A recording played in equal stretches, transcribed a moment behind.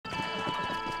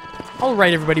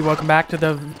Alright everybody, welcome back to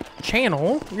the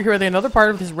channel. We're here with another part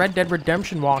of this Red Dead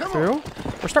Redemption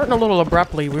walkthrough. We're starting a little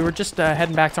abruptly. We were just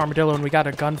heading back to Armadillo and we got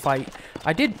a gunfight.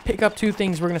 I did pick up two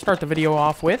things we're going to start the video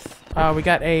off with. We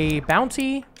got a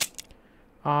bounty,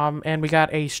 and we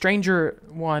got a stranger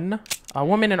one. A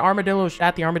woman in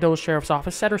at the Armadillo Sheriff's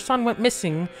Office said her son went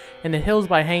missing in the hills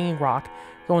by Hanging Rock.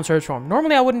 Go and search for him.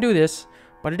 Normally I wouldn't do this,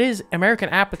 but it is American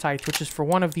Appetites, which is for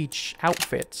one of the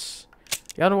outfits.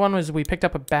 The other one was we picked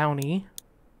up a bounty.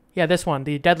 Yeah, this one,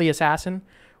 the Deadly Assassin,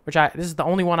 which this is the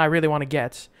only one I really want to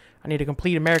get. I need to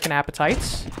complete American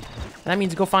Appetites. And that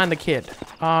means go find the kid.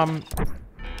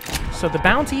 So the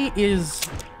bounty is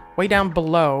way down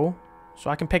below, so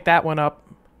I can pick that one up.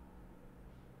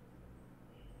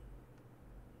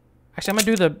 Actually, I'm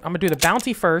gonna do the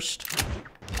bounty first,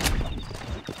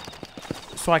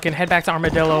 so I can head back to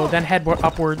Armadillo, then head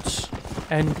upwards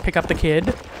and pick up the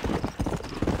kid.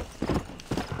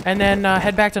 And then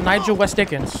head back to Nigel, West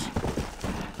Dickens.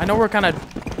 I know we're kind of...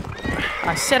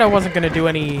 I said I wasn't going to do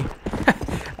any...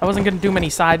 I wasn't going to do many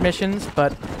side missions,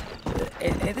 but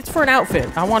it's for an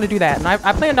outfit. I want to do that. And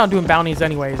I planned on doing bounties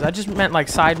anyways. I just meant like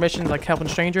side missions, like helping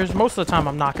strangers. Most of the time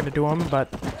I'm not going to do them, but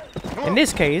in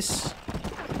this case,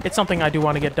 it's something I do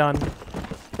want to get done.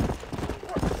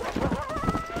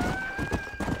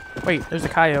 Wait, there's a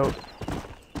coyote.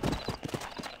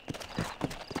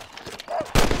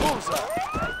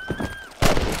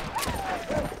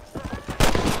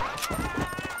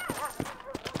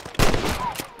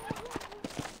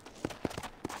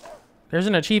 There's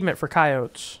an achievement for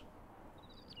coyotes,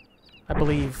 I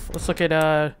believe. Let's look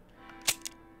at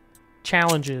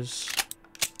challenges.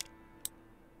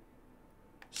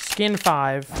 Skin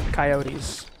 5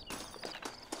 coyotes.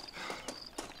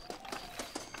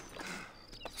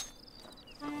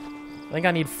 I think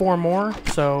I need 4 more,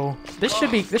 so this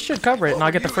should cover it, and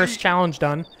I'll get the first challenge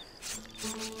done.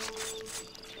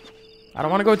 I don't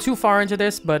want to go too far into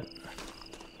this, but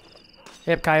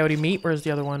yep, coyote meat. Where's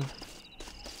the other one?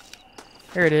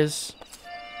 Here it is.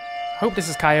 I hope this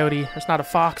is coyote. It's not a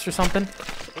fox or something.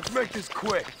 Let's make this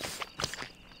quick.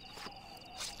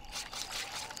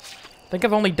 I think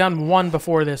I've only done 1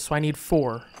 before this, so I need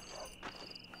 4.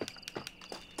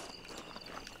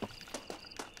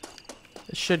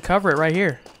 This should cover it right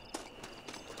here.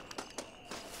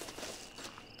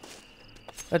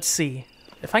 Let's see.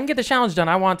 If I can get the challenge done,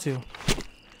 I want to.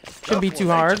 Shouldn't be too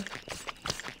hard.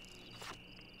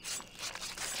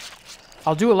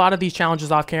 I'll do a lot of these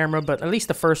challenges off camera, but at least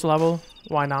the first level,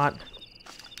 why not?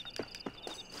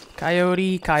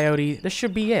 Coyote, coyote. This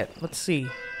should be it. Let's see.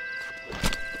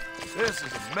 This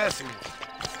is a messy one.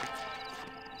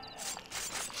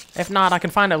 If not, I can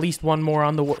find at least 1 more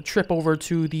on the trip over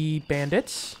to the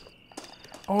bandits.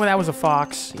 Oh, that was a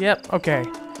fox. Yep, okay.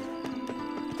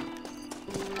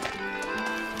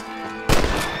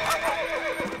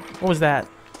 What was that?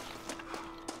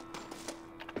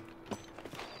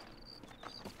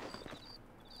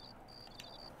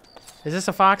 Is this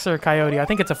a fox or a coyote? I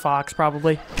think it's a fox,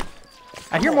 probably.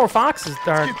 I hear more foxes.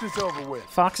 Get this over with.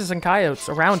 Foxes and coyotes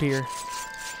around here.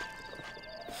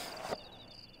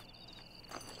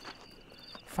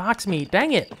 Fox meat,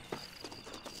 dang it.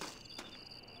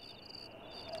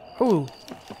 Ooh.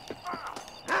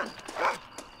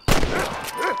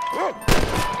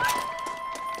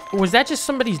 Was that just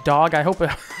somebody's dog? I hope it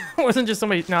wasn't just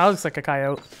somebody. No, it looks like a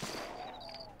coyote.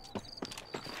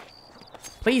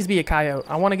 Please be a coyote.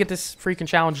 I want to get this freaking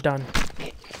challenge done.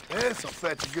 This'll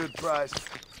fetch a good price.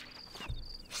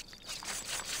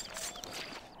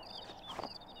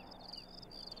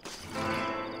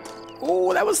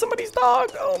 Oh, that was somebody's dog.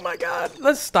 Oh my god.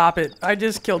 Let's stop it. I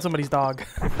just killed somebody's dog.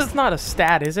 That's not a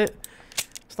stat, is it?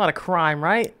 It's not a crime,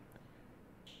 right?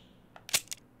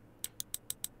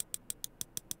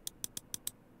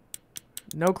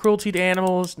 No cruelty to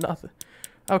animals, nothing.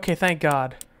 Okay, thank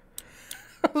God.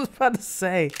 I was about to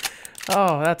say.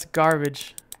 Oh, that's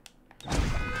garbage.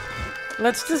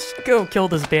 Let's just go kill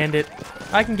this bandit.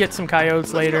 I can get some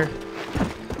coyotes later.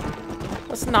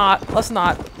 Let's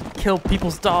not kill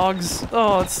people's dogs.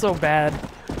 Oh, it's so bad.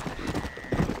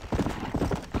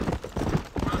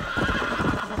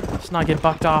 Let's not get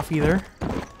bucked off either.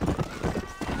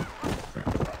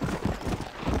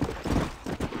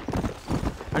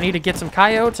 I need to get some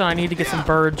coyotes and I need to get some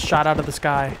birds shot out of the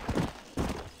sky.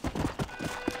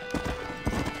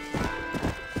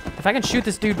 If I can shoot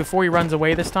this dude before he runs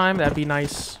away this time, that'd be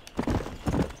nice.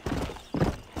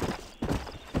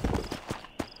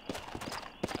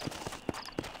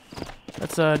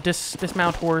 Let's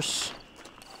dismount horse.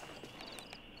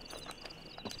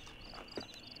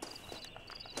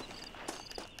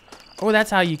 Oh,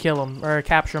 that's how you kill him, or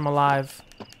capture him alive.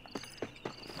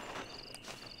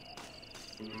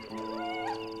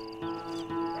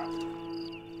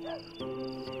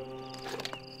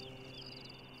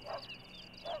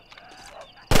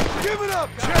 Give it up,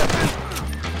 champion!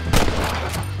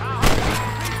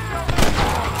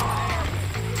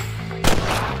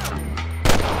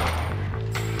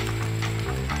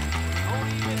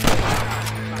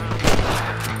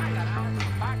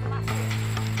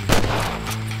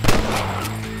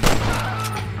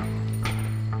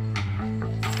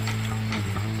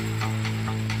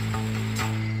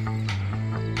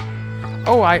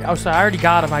 Oh, so I already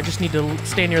got him. I just need to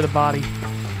stay near the body.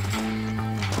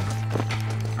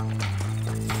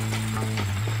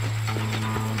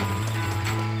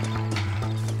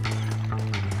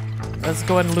 Let's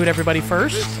go ahead and loot everybody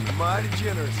first. This is mighty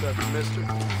generous of you, mister.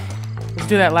 Let's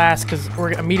do that last, because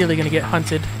we're immediately going to get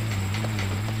hunted.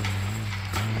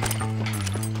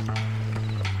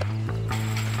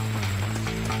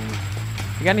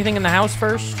 You got anything in the house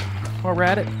first, while we're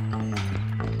at it?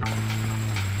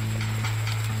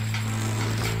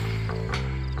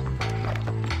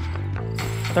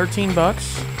 $13.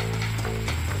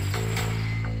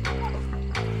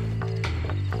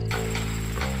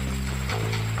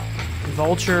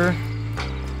 Vulture.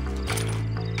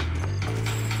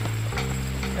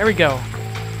 There we go.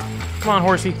 Come on,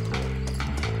 horsey.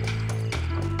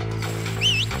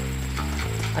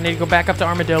 I need to go back up to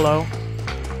Armadillo.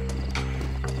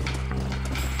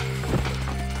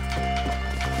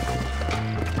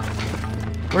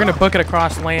 We're gonna book it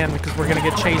across land because we're gonna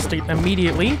get chased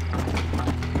immediately.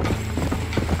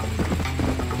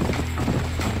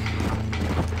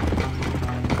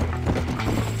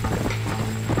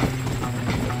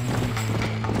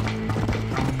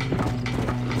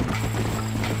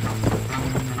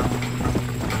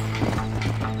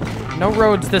 No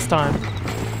roads this time.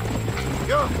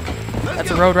 Go. That's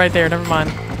a road right there, never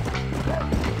mind.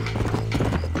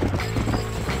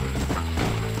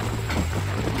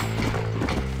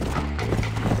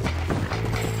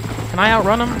 Can I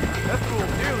outrun him? That fool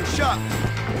nearly shot me.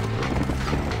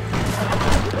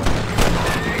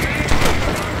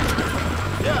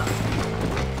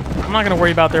 Yeah. I'm not gonna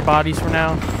worry about their bodies for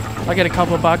now. I'll get a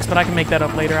couple of bucks, but I can make that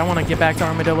up later. I want to get back to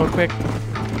Armadillo quick.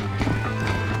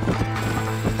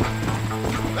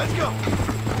 Let's go.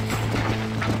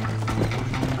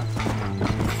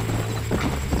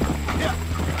 Yeah.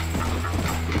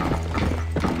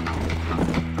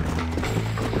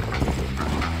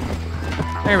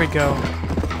 There we go.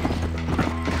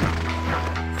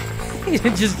 He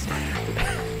just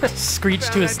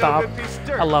screeched to a stop.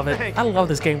 I love it. I love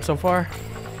this game so far.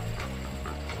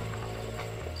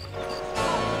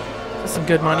 That's some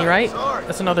good money, right?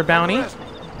 That's another bounty.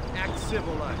 Act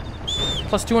civilized.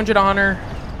 Plus 200 honor.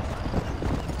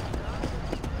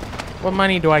 What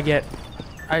money do I get?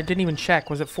 I didn't even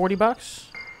check. Was it 40 bucks?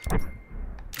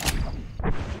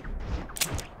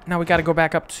 Now we got to go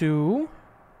back up to...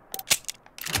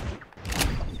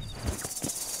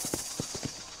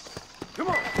 Come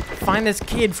on. Find this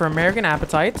kid for American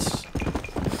Appetites.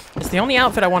 It's the only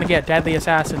outfit I want to get, Deadly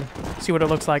Assassin. See what it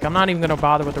looks like. I'm not even going to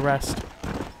bother with the rest.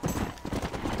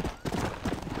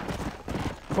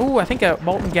 Ooh, I think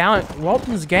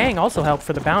Walton's gang also helped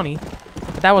for the bounty.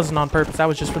 But that wasn't on purpose. That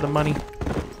was just for the money.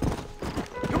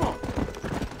 Come on.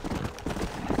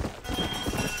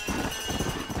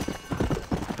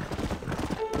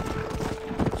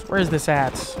 So where is this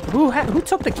at? Who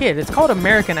took the kid? It's called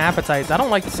American Appetites. I don't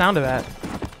like the sound of that.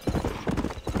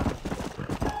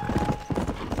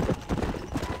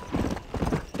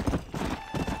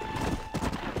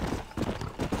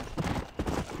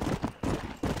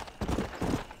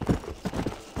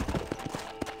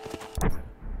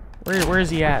 Where is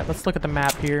he at? Let's look at the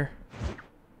map here.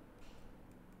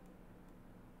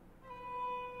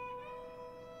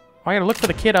 Oh, I gotta look for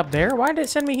the kid up there? Why did it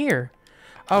send me here?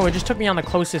 Oh, it just took me on the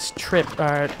closest trip,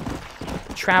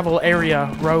 travel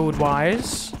area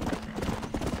road-wise.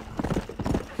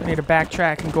 I need to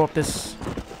backtrack and go up this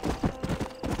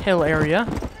hill area.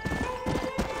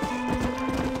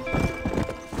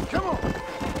 Come on.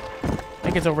 I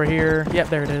think it's over here. Yep,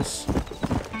 there it is.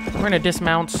 We're gonna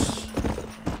dismount.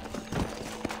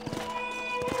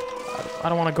 I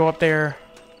don't want to go up there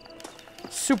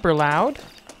super loud.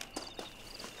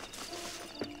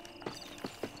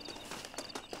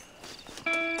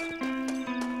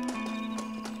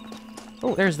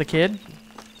 Oh, there's the kid.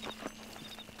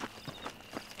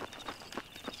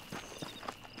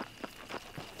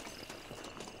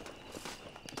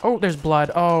 Oh, there's blood.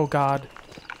 Oh, God.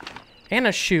 And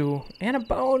a shoe. And a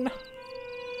bone.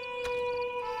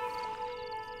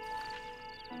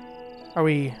 Are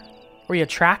we a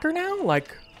tracker now?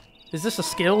 Like, is this a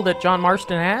skill that John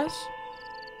Marston has?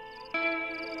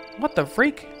 What the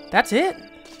freak? That's it?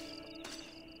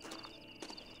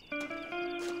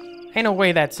 Ain't no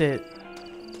way that's it.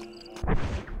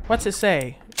 What's it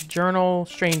say? Journal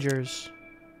strangers.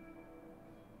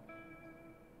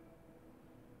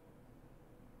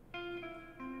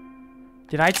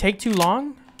 Did I take too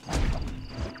long?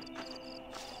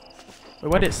 Wait,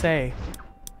 what did it say?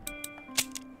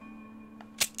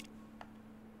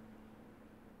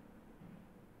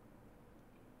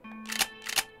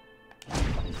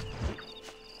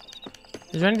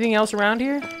 Is there anything else around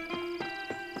here?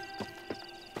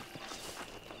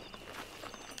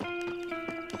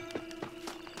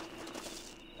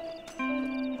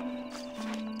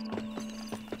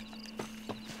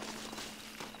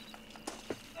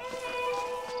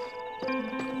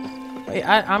 Wait,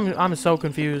 I'm so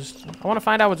confused. I want to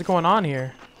find out what's going on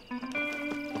here.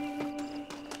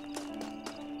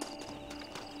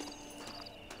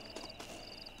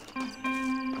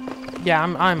 Yeah,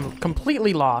 I'm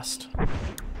completely lost.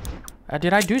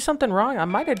 Did I do something wrong? I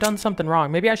might have done something wrong.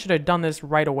 Maybe I should have done this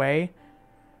right away.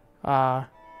 I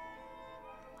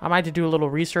might have to do a little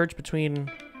research between...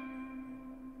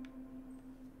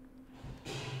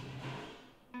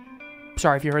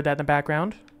 Sorry if you heard that in the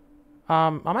background. I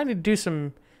might need to do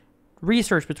some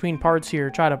research between parts here.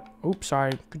 Try to... Oops,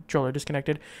 sorry. Controller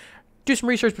disconnected. Do some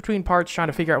research between parts, trying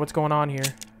to figure out what's going on here.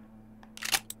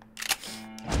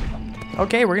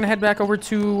 Okay, we're gonna head back over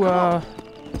to,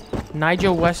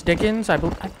 Nigel West Dickens. I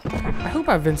hope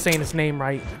I've been saying his name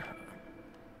right.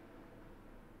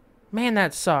 Man,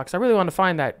 that sucks. I really want to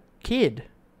find that kid.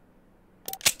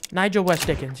 Nigel West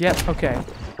Dickens. Yep, okay.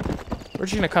 We're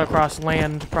just gonna cut across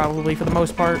land, probably, for the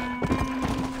most part.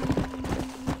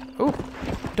 Ooh,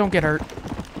 don't get hurt.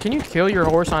 Can you kill your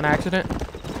horse on accident?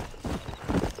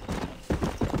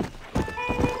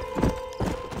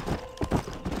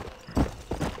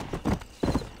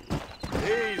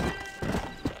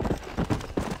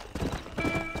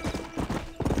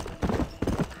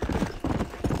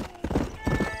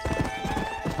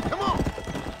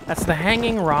 That's the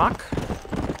hanging rock.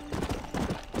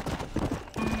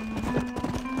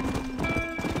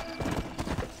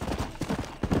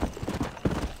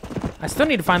 I still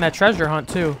need to find that treasure hunt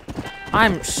too.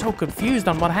 I'm so confused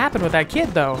on what happened with that kid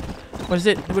though.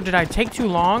 Did I take too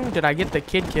long? Did I get the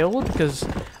kid killed? Because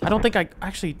I don't think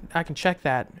I can check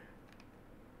that.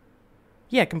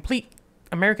 Yeah, complete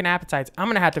American Appetites. I'm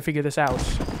gonna have to figure this out.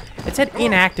 It said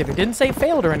inactive. It didn't say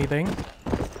failed or anything.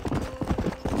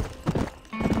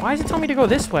 Why is it telling me to go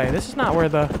this way? This is not where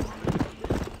the...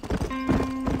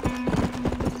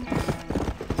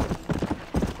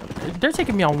 They're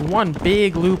taking me on one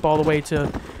big loop all the way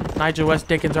to Nigel West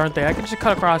Dickens, aren't they? I could just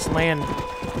cut across land.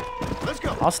 Let's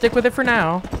go. I'll stick with it for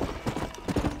now.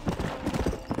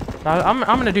 I'm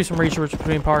going to do some research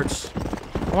between parts.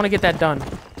 I want to get that done.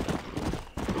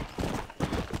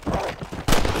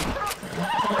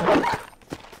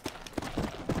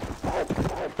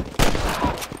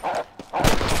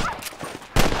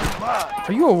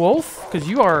 Are you a wolf? Because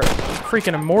you are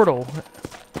freaking immortal.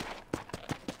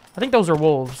 I think those are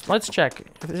wolves. Let's check.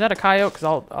 Is that a coyote?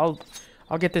 Because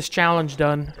I'll get this challenge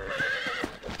done.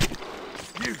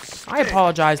 I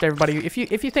apologize to everybody. If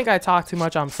you think I talk too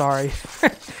much, I'm sorry.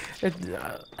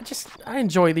 I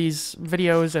enjoy these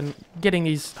videos and getting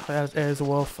these as a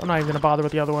wolf. I'm not even gonna bother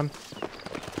with the other one.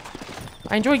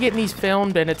 I enjoy getting these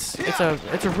filmed, and it's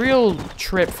a real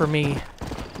trip for me.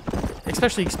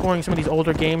 Especially exploring some of these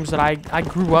older games that I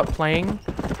grew up playing.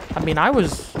 I mean, I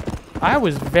was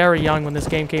very young when this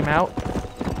game came out,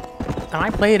 and I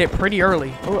played it pretty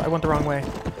early. Oh, I went the wrong way.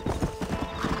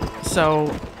 So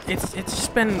it's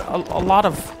just been a lot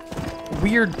of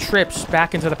weird trips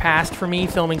back into the past for me,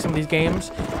 filming some of these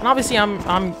games. And obviously,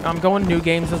 I'm going new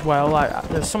games as well.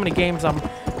 There's so many games I'm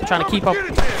trying to keep up.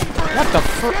 What the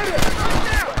frick?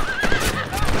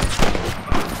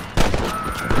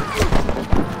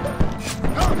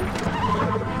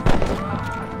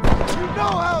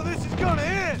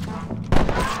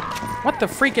 What the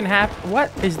freaking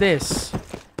What is this?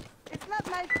 It's not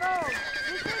my fault.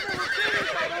 You said they would kill me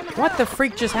if I don't What the help.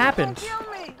 freak just happened? Don't kill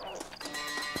me.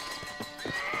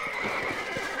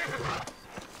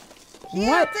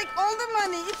 What? Here, take all the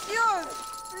money. It's yours.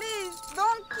 Please,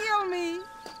 don't kill me.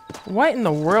 What in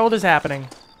the world is happening?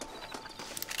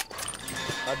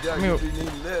 I doubt you'd be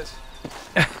needing this.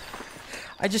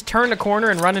 I just turned a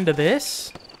corner and run into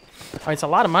this? Oh, it's a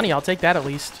lot of money. I'll take that at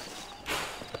least.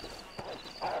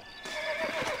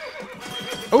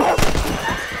 Oh!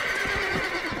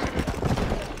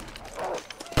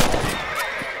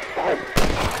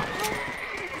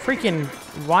 Freaking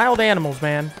wild animals,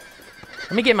 man.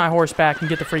 Let me get my horse back and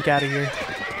get the freak out of here.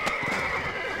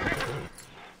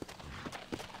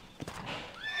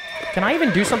 Can I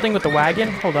even do something with the wagon?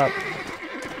 Hold up.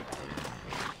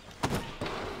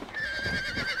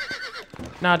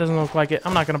 No, it doesn't look like it.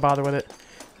 I'm not gonna bother with it.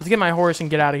 Let's get my horse and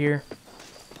get out of here.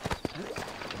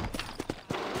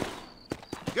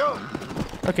 Go.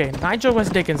 Okay, Nigel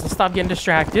West Dickens. Let's stop getting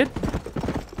distracted.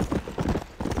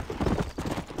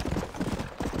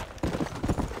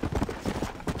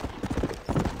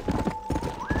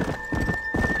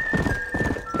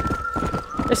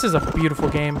 This is a beautiful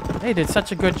game. They did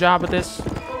such a good job with this.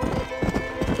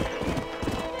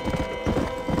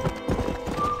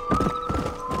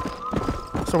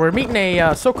 So we're meeting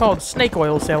a so-called snake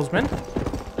oil salesman.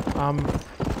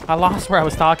 I lost where I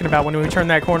was talking about when we turned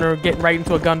that corner, getting right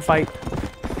into a gunfight.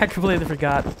 I completely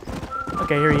forgot.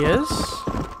 Okay, here he is.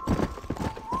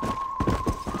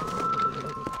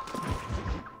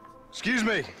 Excuse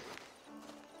me.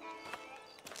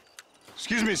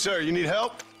 Excuse me, sir. You need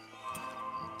help?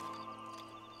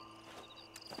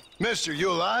 Mister,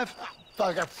 you alive?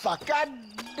 Fuck. God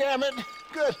damn it.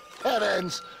 Good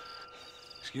heavens.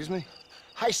 Excuse me?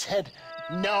 I said,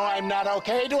 no, I'm not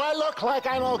okay. Do I look like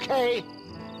I'm okay?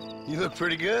 You look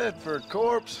pretty good for a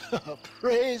corpse.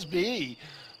 Praise be.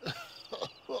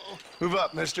 Move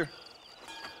up, mister.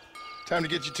 Time to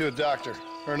get you to a doctor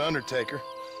or an undertaker.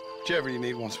 Whichever you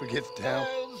need once we get to town.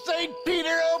 St.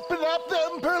 Peter, open up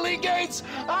them pearly gates.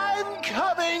 I'm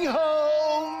coming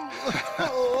home.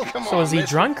 Come So on, is he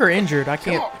mister. drunk or injured? I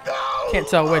can't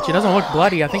tell which. He doesn't look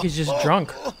bloody. I think he's just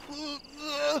drunk.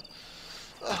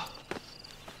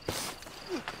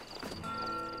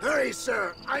 Hurry,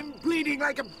 sir. I'm bleeding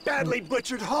like a badly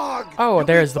butchered hog. Oh,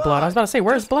 there's the blood. I was about to say,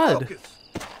 where's blood? Focus.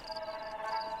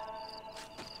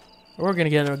 We're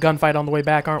gonna get in a gunfight on the way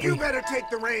back, aren't You we? better take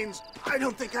the reins. I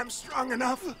don't think I'm strong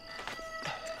enough.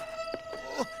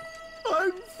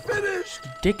 I'm finished.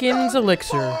 Dickens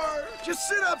elixir. Just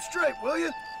sit up straight, will you?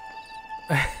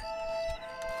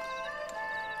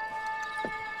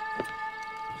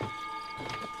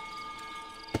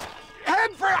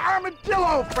 Head for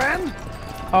Armadillo, friend.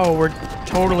 Oh, we're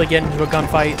totally getting into a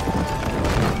gunfight.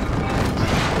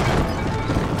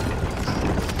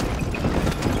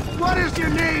 What is your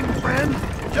name, friend?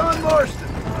 John Marston.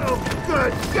 Oh,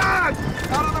 good God!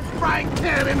 Out of the frying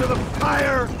pan into the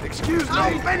fire. Excuse me.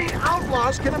 How many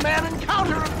outlaws can a man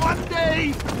encounter in one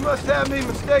day? You must have me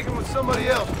mistaken with somebody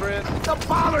else, friend. The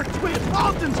Bollard twin,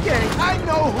 Alton's gang. I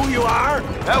know who you are.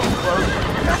 That was close.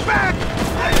 You're back.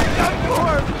 I got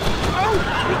more. Oh,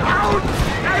 out!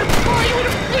 I'll pour you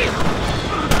to pieces.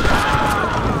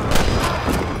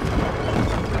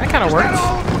 That kind of Is that works.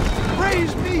 all?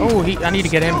 Praise me. Oh, I need to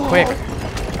get him quick.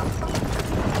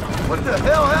 What the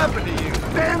hell happened to you?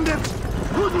 Bandits,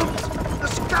 hoodlums, the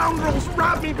scoundrels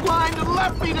robbed me blind and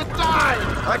left me to die.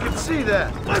 I can see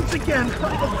that. Once again,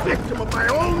 I'm a victim of my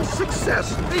own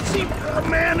success. They see a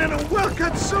man in a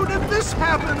well-cut suit and this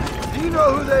happened. Do you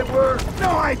know who they were?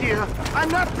 No idea. I'm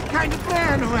not the kind of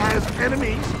man who has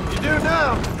enemies. You do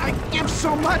now. I give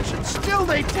so much and still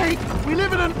they take. We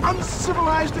live in an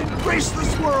uncivilized and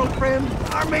graceless world, friend.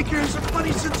 Our makers have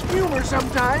funny sense of humor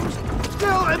sometimes.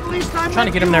 Still, at least I'm Trying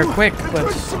to get him there quick, a but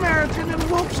good Samaritan in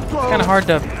wolf's clothes. Kind of hard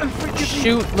to Forgive me.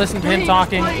 shoot, listen to him Pain is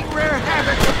talking. playing rare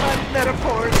havoc with my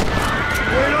metaphors.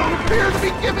 They don't appear to be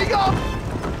giving up.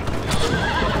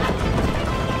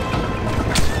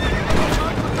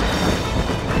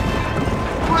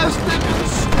 Weston,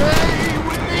 stay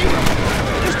with me.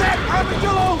 Is that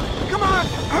Armadillo? Come on,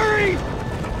 hurry!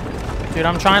 Dude,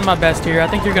 I'm trying my best here. I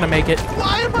think you're gonna make it.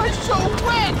 Why am I so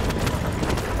wet?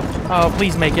 Oh,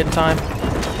 please make it in time.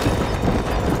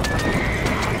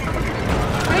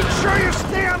 Make sure you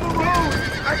stay on the road.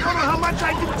 I don't know how much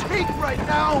I can take right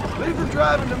now. Leave the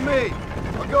driving to me.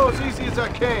 I'll go as easy as I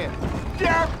can.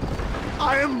 Yeah,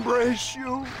 I embrace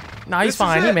you. Nah, he's This is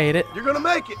fine. He it. made it. You're gonna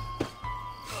make it.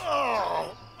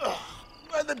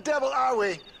 Where the devil are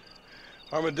we?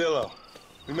 Armadillo.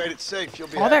 We made it safe. You'll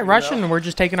be All happy that to rushing, know. and we're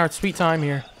just taking our sweet time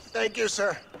here. Thank you,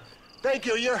 sir. Thank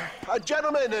you. You're a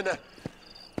gentleman and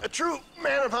a true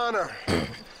man of honor.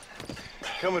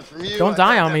 Coming from you. Don't I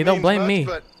die doubt on that me. Don't means blame much, me.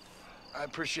 But I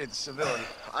appreciate the civility.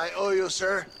 I owe you,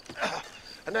 sir.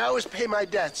 And I always pay my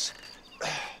debts.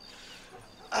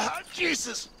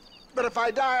 Jesus. But if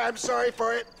I die, I'm sorry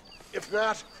for it. If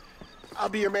not, I'll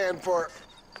be your man for...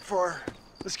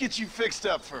 Let's get you fixed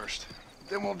up first.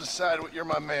 Then we'll decide what you're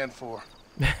my man for.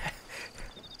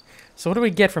 So what do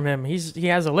we get from him? He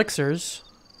has elixirs,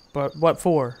 but what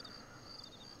for?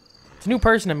 It's a new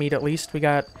person to meet, at least. We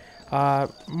got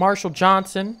Marshall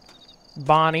Johnson,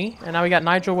 Bonnie, and now we got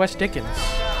Nigel West Dickens.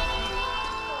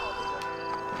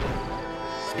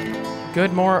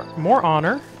 Good, more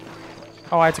honor.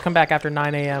 Oh, I have to come back after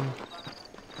 9 a.m.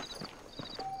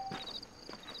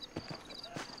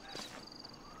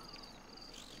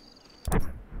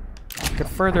 Could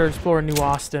further explore New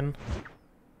Austin.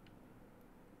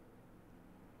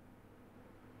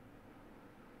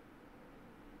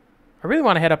 I really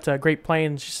want to head up to Great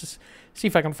Plains just to see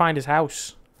if I can find his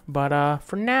house. But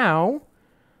for now,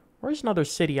 where's another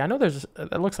city? I know there's,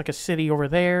 it looks like a city over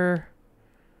there.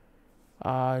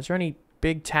 Is there any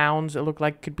big towns that look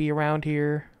like could be around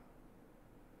here?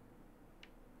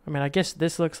 I mean, I guess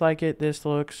this looks like it. This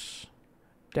looks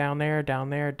down there, down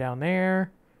there, down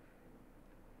there.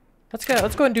 Let's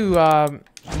go and do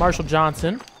Marshall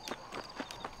Johnson.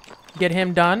 Get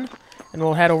him done, and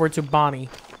we'll head over to Bonnie.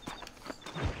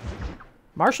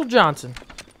 Marshall Johnson.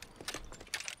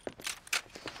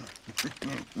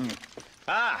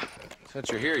 Ah,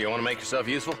 since you're here, you want to make yourself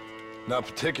useful? Not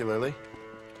particularly.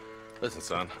 Listen,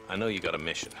 son, I know you got a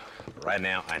mission, but right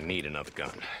now I need another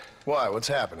gun. Why? What's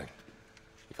happening?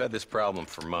 We've had this problem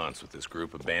for months with this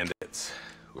group of bandits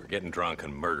who are getting drunk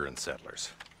and murdering settlers.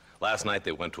 Last night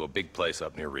they went to a big place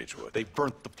up near Ridgewood. They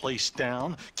burnt the place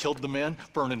down, killed the men,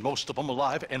 burning most of them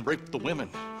alive, and raped the women.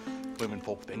 Women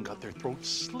folk then got their throats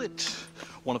slit.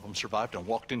 One of them survived and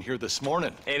walked in here this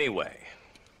morning. Anyway,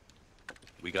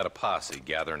 we got a posse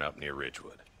gathering up near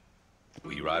Ridgewood.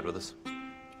 Will you ride with us?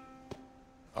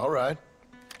 All right.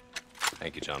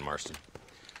 Thank you, John Marston.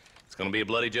 It's gonna be a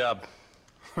bloody job.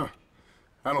 Huh.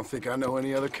 I don't think I know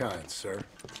any other kind, sir.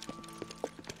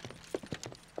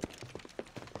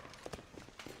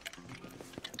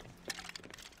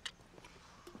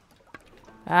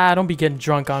 Ah, don't be getting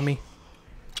drunk on me.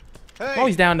 Hey, I'm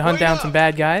always down to hunt down some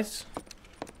bad guys.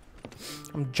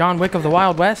 I'm John Wick of the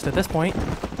Wild West at this point.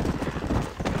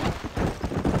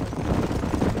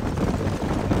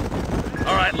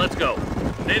 All right, let's go.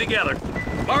 Stay together.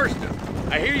 Marston,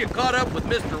 I hear you caught up with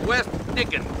Mr. West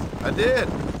Dickens. I did.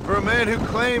 For a man who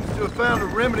claims to have found a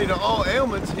remedy to all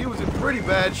ailments, he was in pretty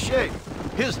bad shape.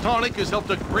 His tonic has helped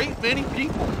a great many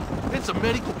people. It's a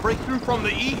medical breakthrough from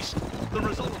the East. The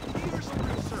result of years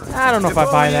of research. I don't know if I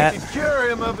buy that. If only you could cure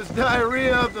him of his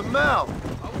diarrhea of the mouth.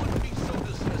 I wouldn't be so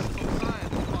dismissive of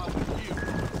science if I was you.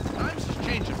 Times is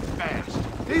changing fast.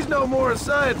 He's no more a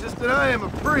scientist than I am a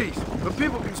priest. But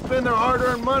people can spend their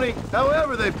hard-earned money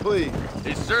however they please.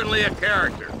 He's certainly a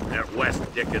character, that West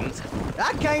Dickens.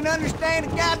 I can't understand a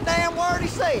goddamn word he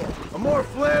said. A more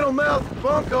flannel-mouthed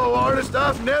bunco artist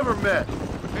I've never met.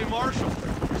 Hey, Marshall,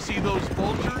 see those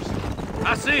vultures?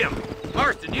 I see him.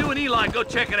 Marston, you and Eli go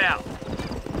check it out.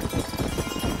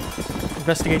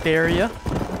 Investigate the area.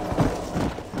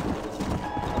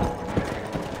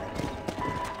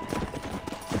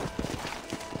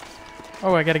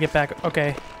 Oh, I gotta get back.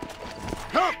 Okay.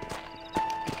 Come!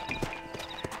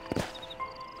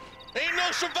 Ain't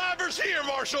no survivors here,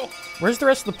 Marshall! Where's the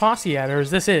rest of the posse at, or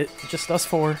is this it? Just us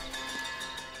four?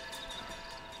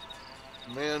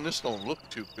 Man, this don't look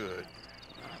too good.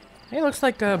 Hey, looks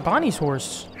like Bonnie's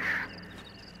horse.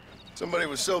 Somebody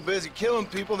was so busy killing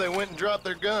people, they went and dropped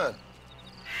their gun.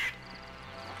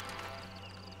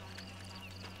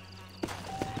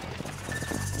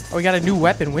 Oh, we got a new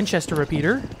weapon, Winchester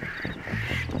repeater.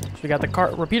 So we got the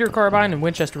repeater carbine and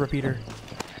Winchester repeater.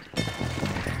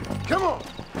 Come on!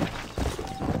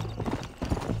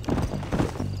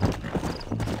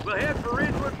 We'll head for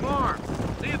Ridgewood Farm.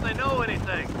 See if they know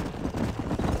anything.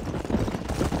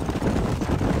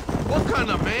 What kind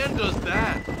of man does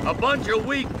that? A bunch of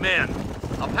weak men.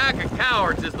 A pack of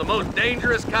cowards is the most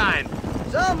dangerous kind.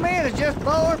 Some men are just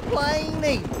born plain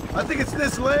evil. I think it's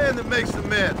this land that makes the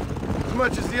men, as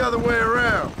much as the other way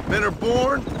around. Men are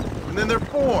born, and then they're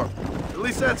formed. At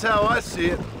least that's how I see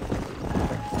it.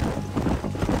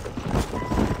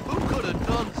 Who could have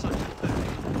done such a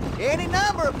thing? Any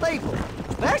number of people.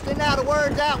 Especially now the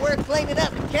word's out we're cleaning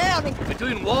up the county.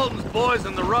 Between Walton's boys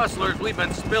and the rustlers, we've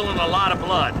been spilling a lot of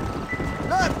blood.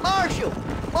 Look, Marshall,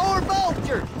 more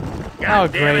vultures. God Oh,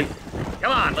 damn great. it.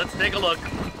 Come on, let's take a look.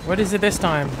 What is it this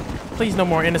time? Please, no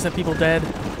more innocent people dead.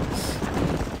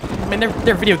 I mean,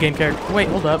 they're video game characters. Wait,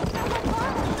 hold up.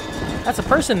 That's a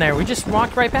person there. We just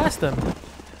walked right past them.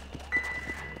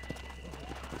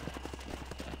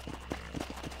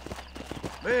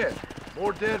 Man,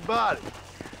 more dead bodies.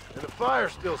 And the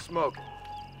fire's still smoking.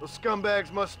 Those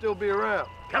scumbags must still be around.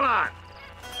 Come on.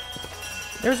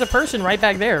 There's a person right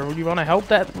back there. Would you want to help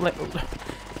that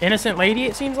innocent lady,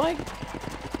 it seems like?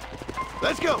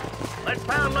 Let's go! Let's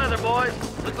pound leather, boys.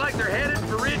 Looks like they're headed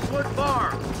for Ridgewood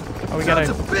Farm. Oh, we Sons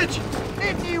gotta... of bitches!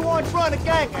 Didn't you once run a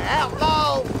gang of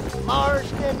outlaws,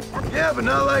 Marston? Yeah, but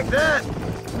not like that.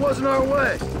 It wasn't our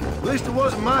way. At least it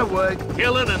wasn't my way.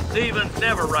 Killing and thieving's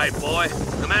never right, boy.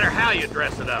 No matter how you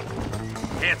dress it up.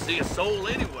 Can't see a soul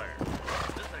anywhere.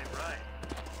 This ain't right.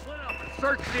 Split up and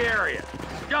search the area.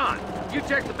 John, you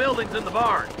check the buildings in the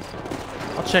barn.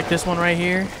 I'll check this one right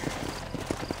here.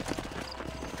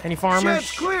 Any farmers?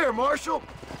 Shed's clear, Marshal.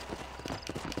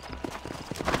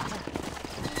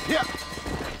 Yeah.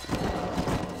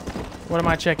 What am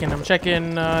I checking? I'm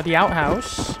checking the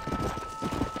outhouse.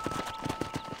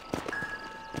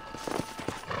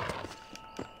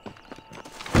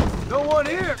 No one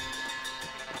here.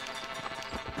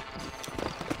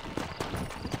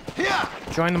 Yeah.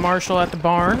 Join the marshal at the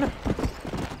barn.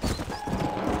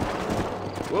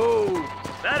 Whoa.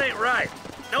 That ain't right.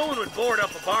 No one would board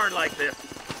up a barn like this.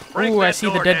 Break Ooh, I that see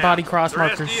the door dead down. body cross The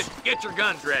rest of markers. you, get your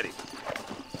guns ready.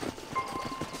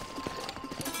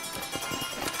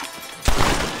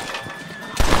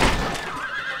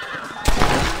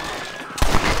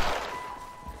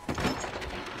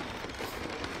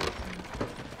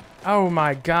 Oh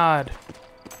my god.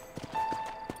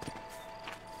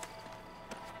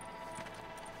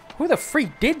 Who the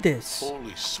freak did this?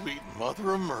 Holy sweet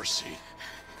mother of mercy.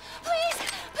 Please,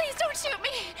 please don't shoot me.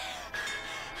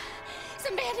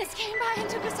 Some bandits came by and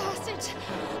took us hostage.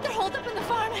 They're holed up in the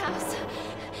farmhouse.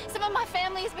 Some of my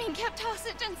family is being kept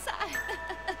hostage inside.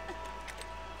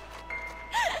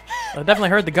 I definitely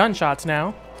heard the gunshots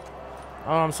now.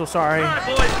 Oh, I'm so sorry. All right,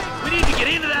 boys. We need to get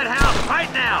into that house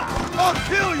right now. I'll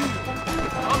kill you.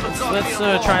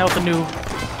 Let's try out the new.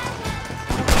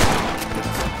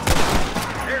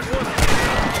 There's one.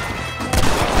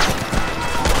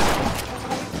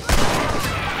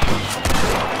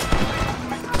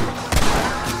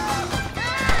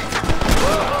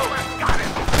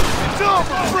 It's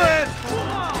over, Fred.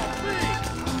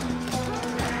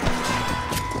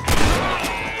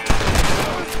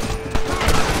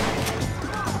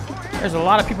 There's a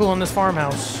lot of people in this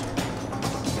farmhouse.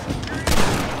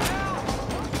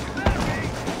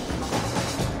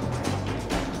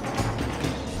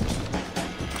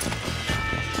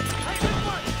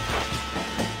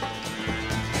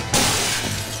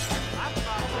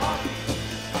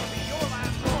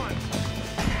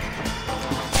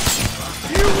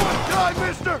 You want to die,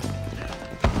 mister?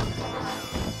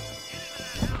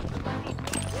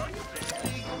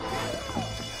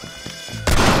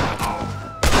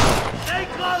 Stay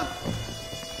close.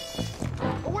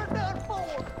 We're done for.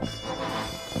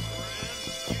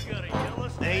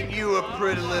 Ain't you a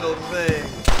pretty little thing?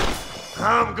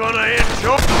 I'm gonna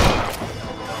enjoy.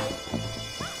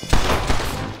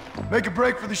 Make a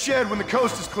break for the shed when the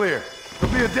coast is clear.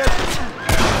 There'll be a dead.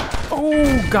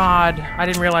 Oh god, I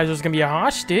didn't realize there was gonna be a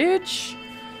hostage.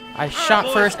 I shot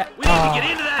boys, first. we need to get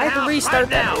into that I had to house restart right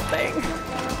that now. whole thing.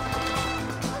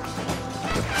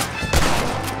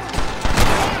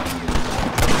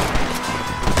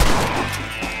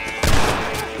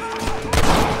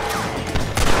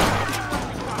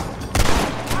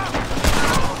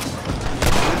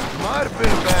 Might have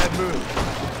been a bad move.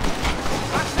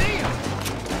 I see him.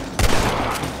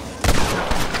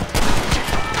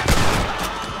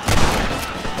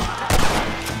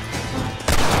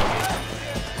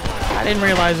 I didn't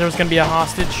realize there was gonna be a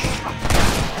hostage.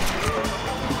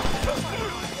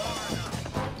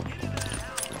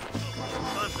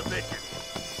 Sons of bitches.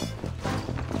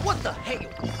 What the hell?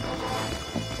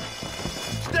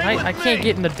 I can't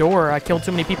get in the door. I killed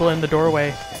too many people in the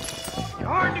doorway. You're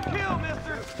hard to kill,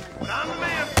 mister, but I'm the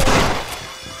man for you.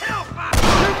 Hellfire!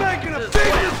 You're making a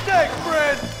big mistake,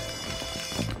 Fred.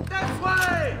 That's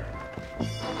way!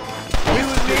 We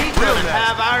would need to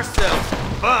have ourselves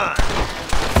fun.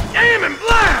 Aim and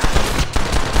blast!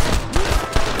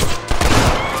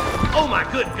 Oh my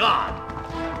good God!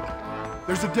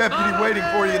 There's a deputy waiting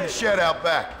for you in the shed out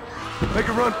back. Make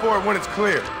a run for it when it's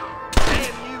clear.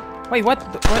 Wait, what?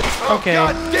 What? Okay.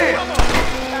 God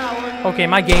damn! Okay,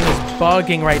 my game is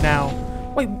bugging right now.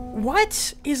 Wait,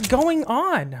 what is going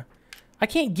on? I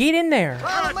can't get in there.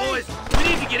 All right, boys, we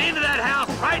need to get into that house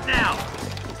right now.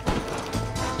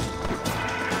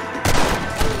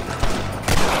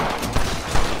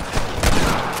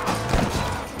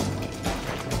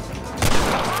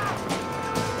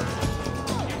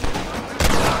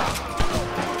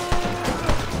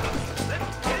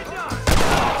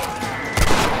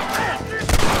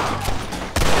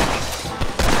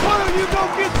 Why don't you go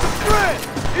get some bread?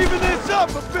 Even this up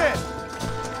a bit.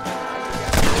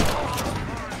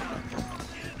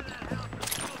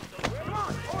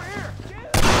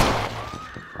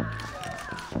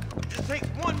 Just takes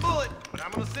one bullet, but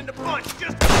I'm gonna send a bunch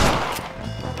just to...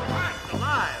 Christ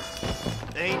alive.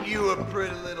 Ain't you a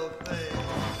pretty little thing?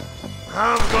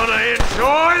 I'm gonna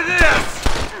enjoy this!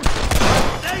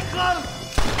 Stay close!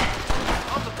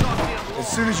 As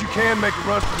soon as you can, make a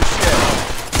run for the shed.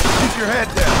 Keep your head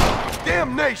down.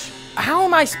 Damnation! How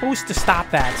am I supposed to stop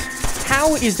that?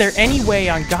 How is there any way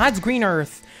on God's green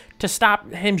earth to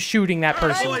stop him shooting that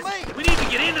person. Boys, we need to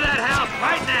get into that house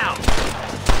right now.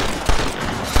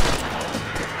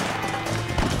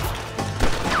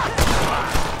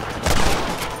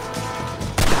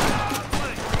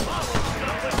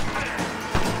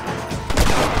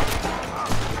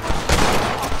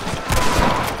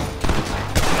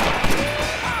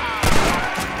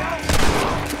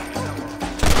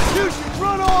 You should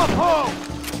run off home!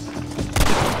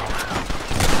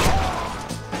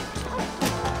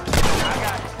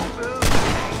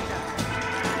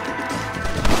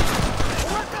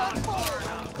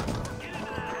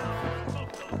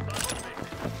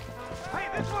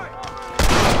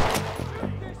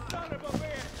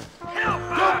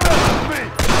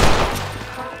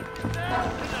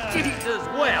 Jesus,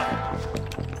 well.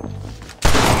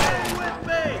 With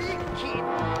me.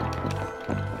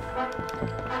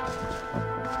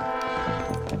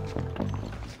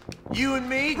 You and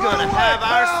me gonna have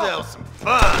ourselves some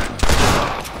fun.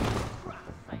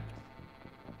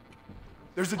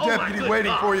 There's a Oh, my deputy good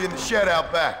waiting God. for you in the shed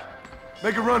out back.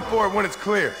 Make a run for it when it's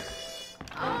clear.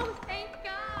 Oh, thank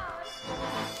God.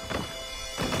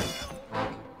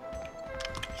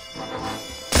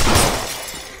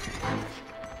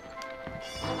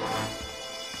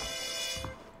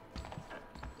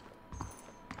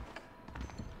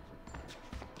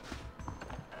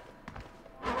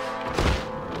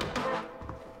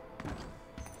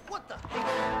 What the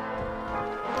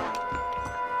heck?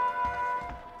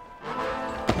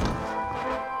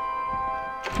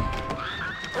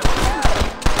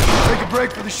 Make a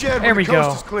break for the shed There when we the coast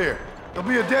go. is clear. There'll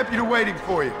be a deputy waiting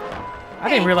for you. I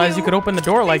didn't realize you could open the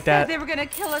door like that. They were gonna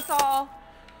kill us all.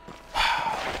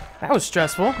 That was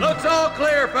stressful. Looks all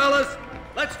clear, fellas.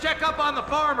 Let's check up on the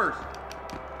farmers.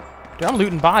 Dude, I'm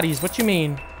looting bodies. What you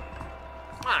mean?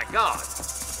 My God.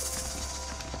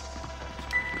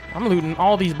 I'm looting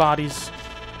all these bodies.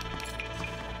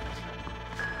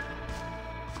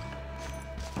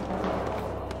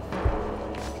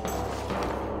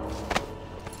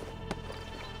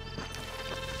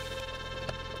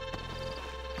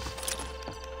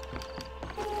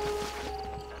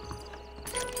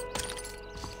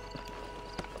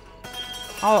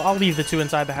 I'll leave the two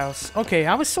inside the house. Okay,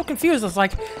 I was so confused. I was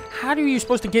like, how are you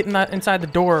supposed to get inside the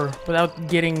door without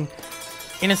getting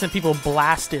innocent people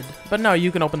blasted? But no,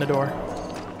 you can open the door.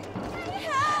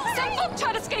 Some folk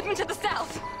tried to escape him to the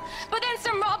south, but then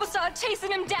some robbers started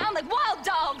chasing him down like wild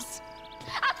dogs.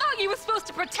 I thought you were supposed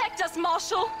to protect us,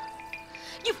 Marshal.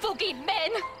 You folk ain't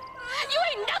men. You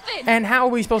ain't nothing. And how are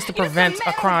we supposed to You're some prevent man a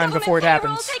on crime government before it payroll,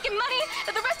 happens? taking money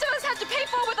that the rest of us have to pay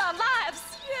for with our lives.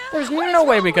 There's What no is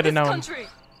way wrong we with could have this known. country?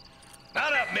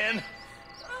 Not up, men.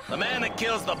 The man that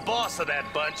kills the boss of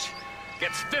that bunch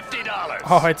gets $50.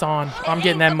 Oh, it's on. I'm It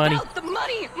getting that ain't money. about the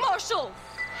money, Marshal.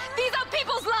 These are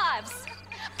people's lives,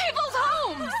 people's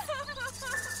homes.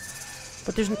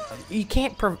 But you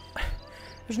can't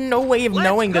there's no way of Let's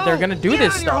knowing that they're go. gonna do Get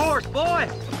this on your stuff. horse, boy.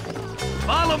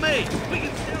 Follow me. We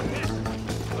can still get.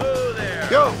 Oh, there.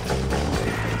 Go!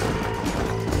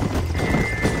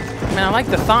 I mean, I like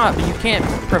the thought, but you can't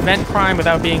prevent crime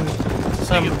without being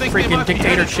some You think they freaking might be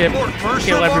headed dictatorship, for Fort Mercer,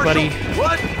 kill everybody. Marshal?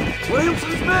 What?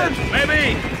 Williamson's men?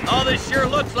 Maybe. All this sure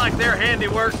looks like their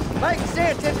handiwork. Makes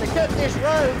sense if they took this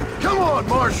road. Come on,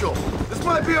 Marshal. This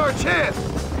might be our chance.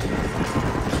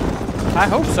 I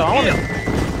hope so. I want to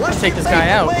What's take this guy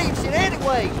out.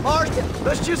 Anyways, Marston,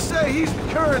 Let's just say he's the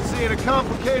currency in a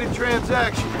complicated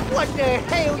transaction. what the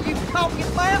hell you talking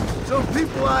about? Some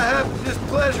people I have the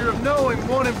displeasure of knowing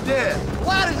want him dead.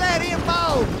 Why does that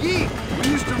involve you? We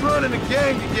used to run in a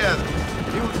gang together.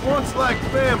 He was once like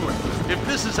family. If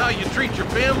this is how you treat your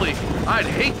family, I'd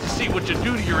hate to see what you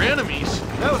do to your enemies.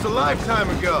 That was a lifetime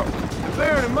ago. And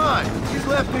bearing in mind, he's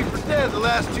left me for dead the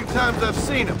last 2 times I've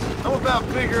seen him. I'm about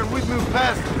figuring we've moved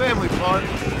past the family part.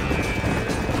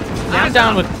 Yeah, I'm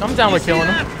down with killing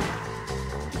him.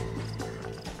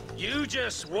 You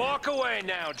just walk away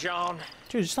now, John.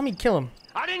 Dude, just let me kill him.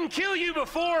 I didn't kill you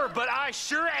before, but I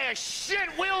sure as shit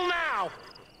will now.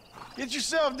 Get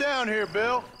yourself down here,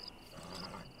 Bill.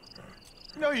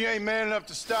 You know you ain't man enough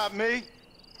to stop me.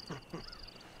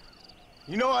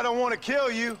 You know I don't want to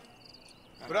kill you,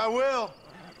 but I will.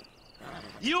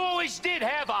 You always did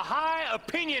have a high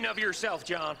opinion of yourself,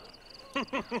 John.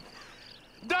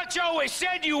 Dutch always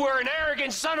said you were an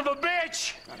arrogant son of a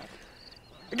bitch.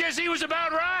 I guess he was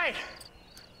about right.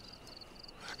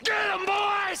 Get him,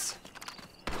 boys!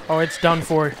 Oh, it's done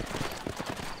for.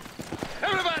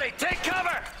 Everybody, take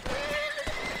cover!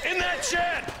 In that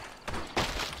shed!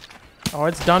 Oh,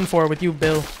 it's done for with you,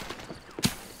 Bill.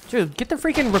 Dude, get the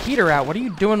freaking repeater out. What are you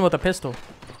doing with a pistol?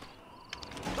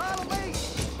 Follow me.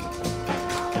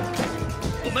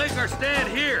 We'll make or stand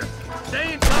here.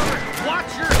 Stay in cover and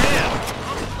watch your head.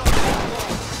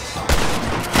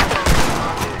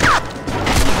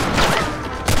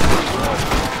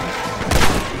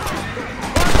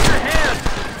 Watch your head.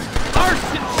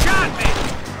 Marston shot me.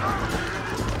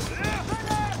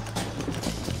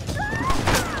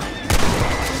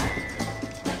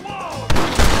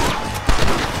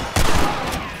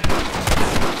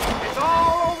 It's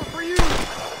all over for you.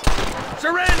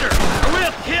 Surrender, or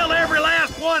we'll kill every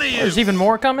last one of you. There's even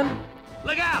more coming?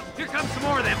 Look out! Here comes some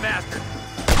more of them bastards.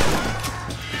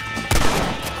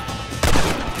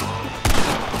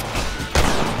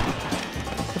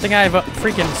 I think I have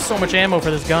freaking so much ammo for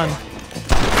this gun.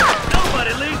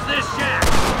 Nobody leaves this shack.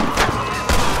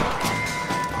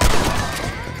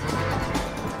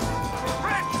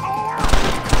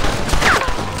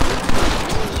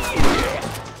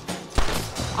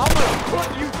 I'm gonna put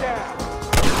you down.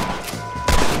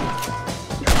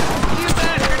 You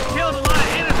bastards killed a lot of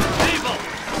innocent people.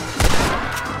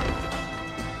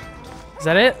 Is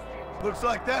that it? Looks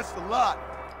like that's the lot.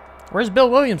 Where's Bill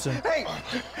Williamson? Hey,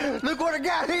 look what I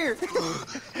got here.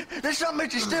 There's something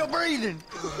that you're still breathing.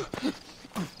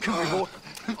 Come here, boy.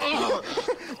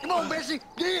 Come on, Bessie,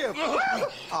 give.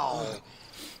 Oh.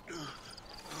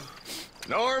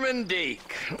 Norman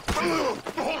Deek.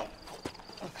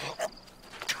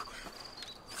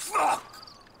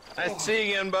 Nice to see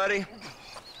you again, buddy.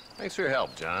 Thanks for your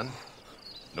help, John.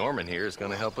 Norman here is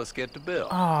going to help us get to Bill.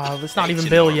 Oh, it's not even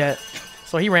Bill yet.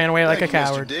 So he ran away like a Thank you,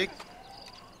 coward. Mr. Dick.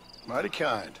 Mighty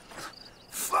kind.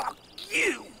 Fuck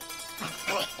you!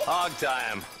 Hog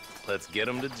time. Let's get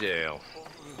him to jail.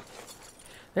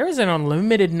 There is an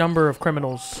unlimited number of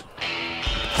criminals.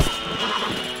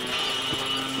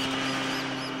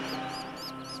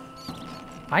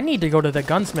 I need to go to the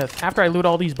gunsmith after I loot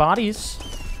all these bodies.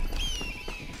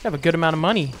 I have a good amount of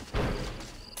money.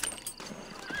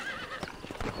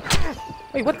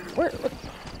 Wait, what? Where? What?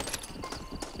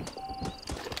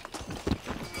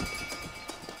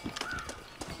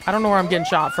 I don't know where I'm getting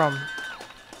shot from.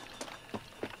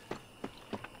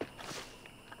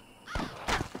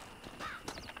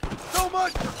 So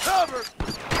much cover!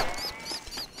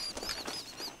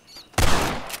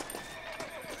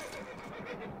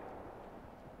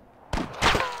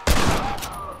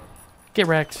 Get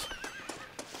wrecked.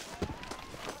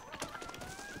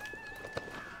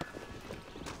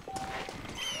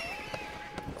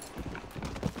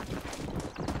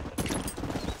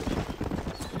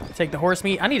 Take the horse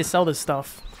meat. I need to sell this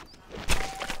stuff.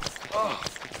 Oh,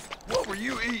 what were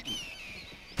you eating?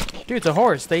 Dude, it's a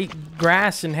horse. They eat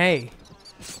grass and hay.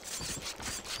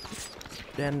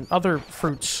 And other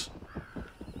fruits.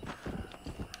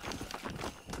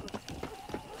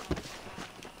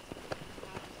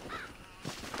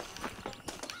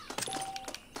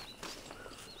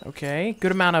 Okay,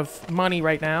 good amount of money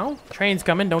right now. Train's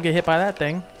coming. Don't get hit by that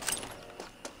thing.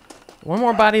 One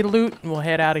more body to loot, and we'll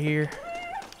head out of here.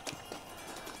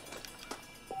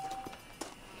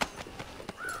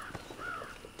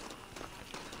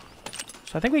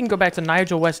 So I think we can go back to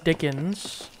Nigel West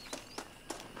Dickens.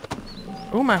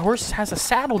 Oh, my horse has a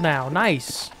saddle now.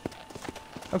 Nice.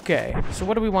 Okay, so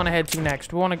what do we want to head to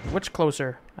next? We want to... Which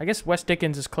closer? I guess West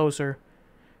Dickens is closer.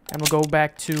 And we'll go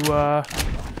back to,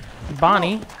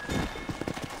 Bonnie.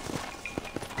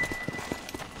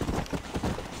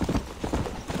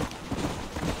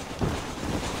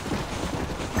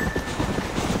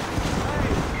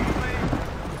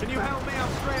 Can you help me? I'm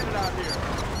stranded out here.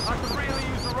 I could really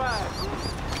use a ride.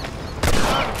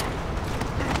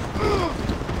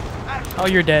 Oh,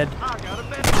 you're dead. I got a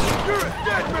bed. You're a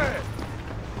dead man.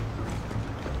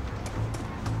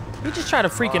 We just try to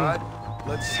freaking... All right,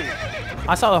 let's see.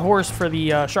 I saw the horse for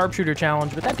the sharpshooter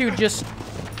challenge, but that dude just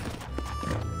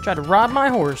tried to rob my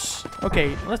horse.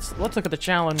 Okay, let's look at the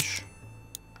challenge.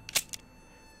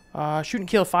 Shoot and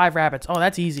kill 5 rabbits. Oh,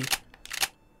 that's easy.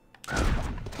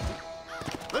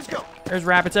 Let's go. There's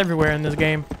rabbits everywhere in this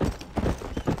game.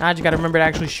 I just gotta remember to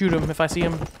actually shoot them if I see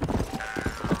them.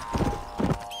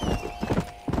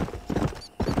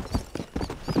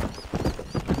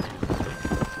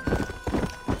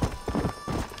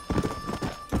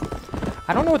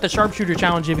 I don't know what the sharpshooter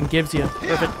challenge even gives you,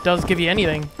 or if it does give you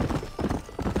anything.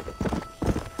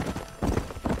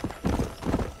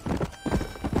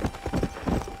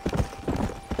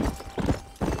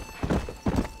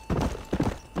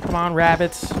 Come on,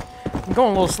 rabbits. I'm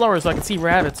going a little slower so I can see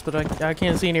rabbits, but I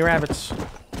can't see any rabbits.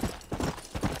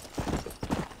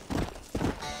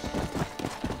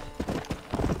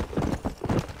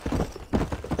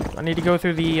 I need to go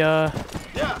through the,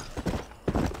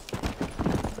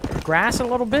 grass a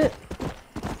little bit.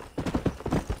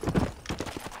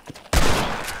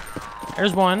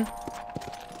 There's one.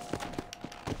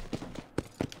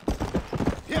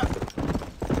 Yeah.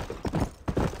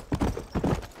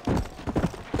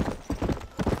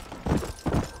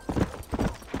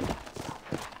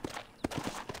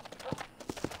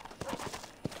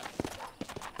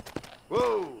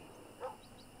 Whoa.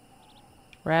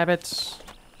 Rabbits.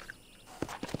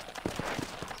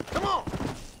 Come on.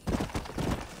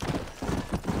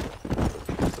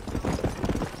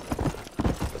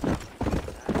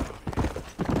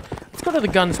 Let's go to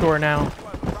the gun store now.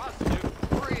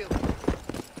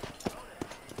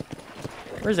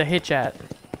 Where's a hitch at?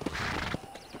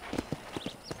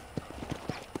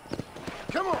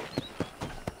 Come on.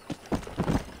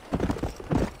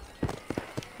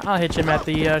 I'll hitch him at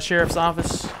the sheriff's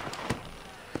office.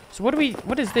 So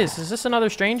what is this? Is this another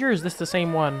stranger or is this the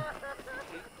same one?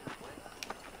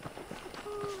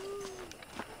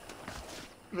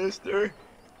 Mister,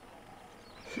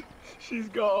 she's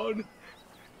gone.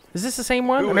 Is this the same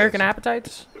one? Who American is?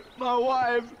 Appetites? My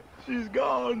wife, she's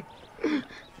gone.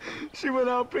 She went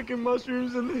out picking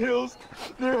mushrooms in the hills.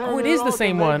 Oh, it is the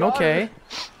same one. Okay.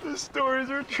 The stories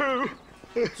are true.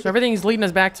 So everything's leading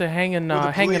us back to Hanging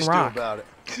Hanging Rock. About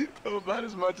it? Oh, about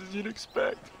as much as you'd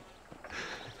expect.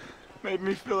 Made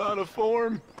me feel out of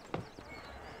form.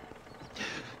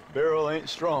 Beryl ain't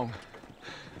strong,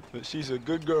 but she's a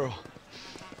good girl.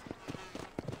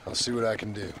 I'll see what I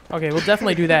can do. Okay, we'll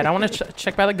definitely do that. I want to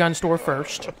check by the gun store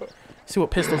first. See what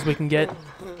pistols we can get.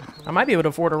 I might be able to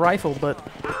afford a rifle, but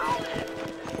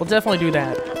we'll definitely do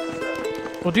that.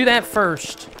 We'll do that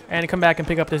first and come back and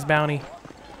pick up this bounty.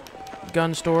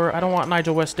 Gun store. I don't want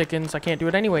Nigel West Dickens. I can't do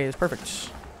it anyways. Perfect.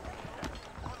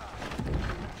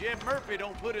 Jeb Murphy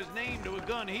don't put his name to a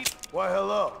gun heap. Why,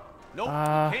 hello. Nope,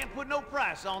 can't put no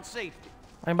price on safety.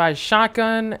 I can buy a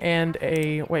shotgun and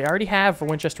a... Wait, I already have a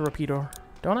Winchester repeater.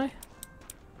 Don't I?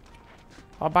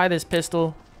 I'll buy this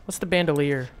pistol. What's the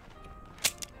bandolier?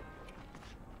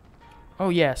 Oh,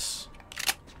 yes.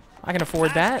 I can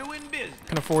afford that.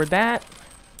 Can afford that.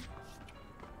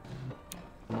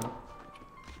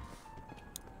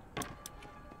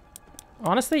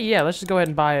 Honestly, yeah, let's just go ahead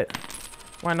and buy it.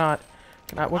 Why not?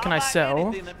 What can I sell?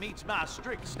 That meets my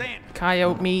strict standard.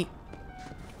 Coyote meat.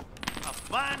 A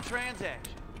fine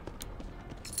transaction.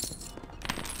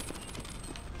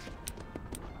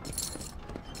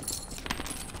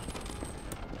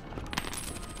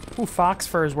 Ooh, fox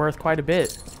fur is worth quite a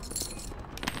bit.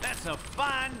 That's a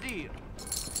fine deal.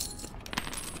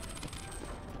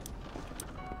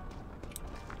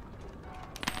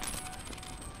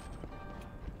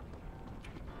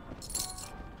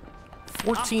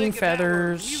 I'm 14 thinking that we're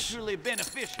feathers. mutually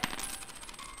beneficial.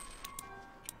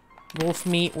 Wolf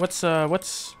meat. What's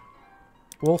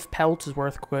wolf pelt is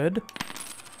worth good.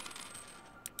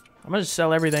 I'm gonna just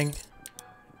sell everything.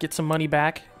 Get some money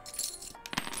back.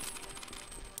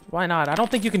 Why not? I don't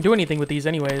think you can do anything with these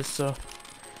anyways, so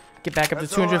get back up to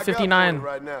 259.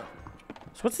 Right now.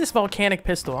 So what's this volcanic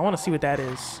pistol? I want to see what that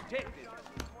is.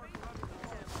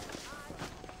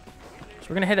 So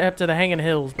we're gonna head up to the Hanging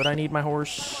Hills, but I need my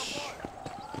horse.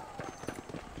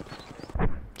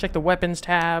 Check the weapons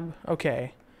tab.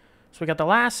 Okay. So we got the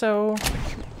lasso.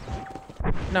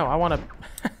 No, I want to...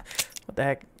 What the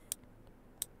heck?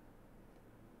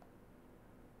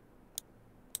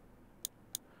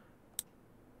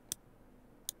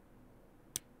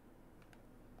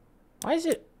 Why is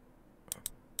it...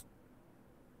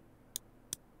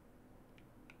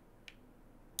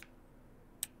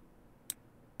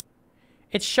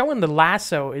 It's showing the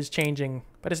lasso is changing,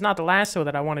 but it's not the lasso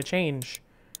that I want to change.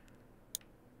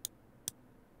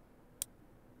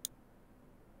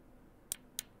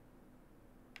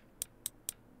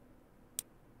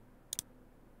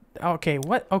 Okay,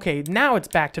 what? Okay, now it's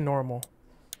back to normal.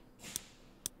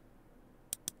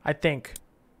 I think.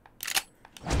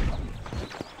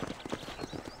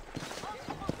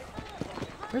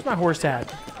 Where's my horse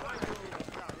at?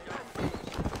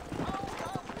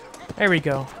 There we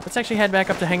go. Let's actually head back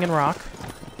up to Hanging Rock.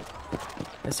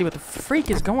 Let's see what the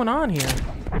freak is going on here.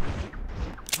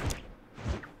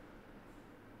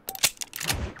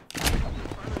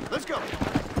 Let's go.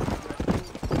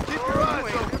 Keep your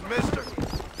eyes open, mister.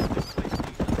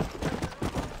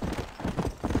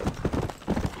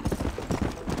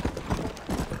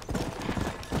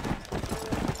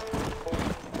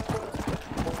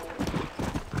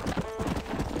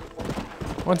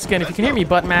 Once again, if you can hear me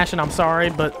butt mashing, I'm sorry,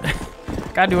 but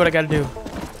gotta do what I gotta do.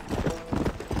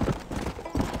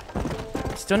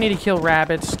 Still need to kill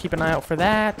rabbits. Keep an eye out for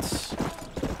that.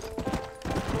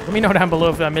 Let me know down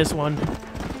below if I miss one.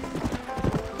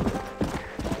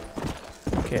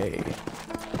 Okay.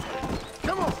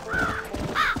 Come on.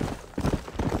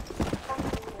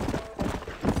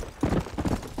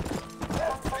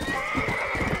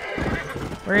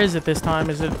 Where is it this time?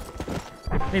 Is it...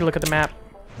 Let me look at the map.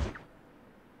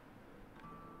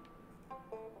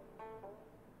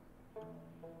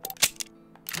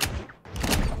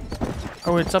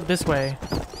 Oh, it's up this way.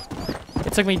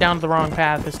 It took me down the wrong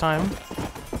path this time.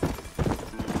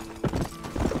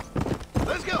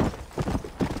 Let's go.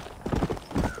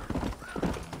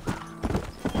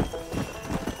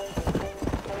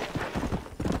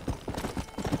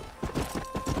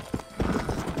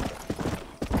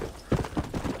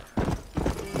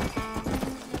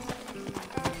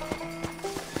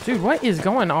 Dude, what is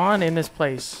going on in this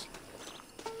place?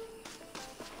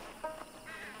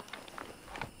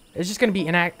 It's just gonna be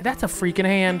that's a freaking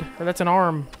hand. Or that's an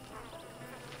arm.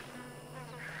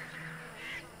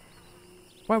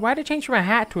 Why did it change from a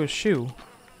hat to a shoe?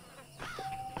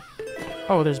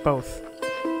 Oh, there's both.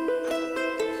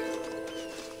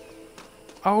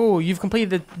 Oh, you've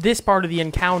completed this part of the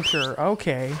encounter.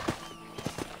 Okay.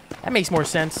 That makes more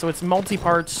sense. So it's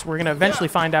multi-parts. We're gonna eventually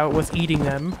find out what's eating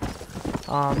them.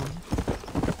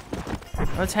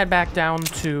 Let's head back down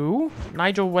to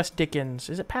Nigel West Dickens.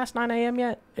 Is it past 9 a.m.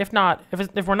 yet? If not,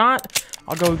 if we're not,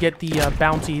 I'll go get the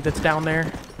bounty that's down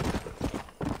there.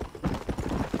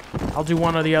 I'll do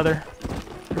one or the other.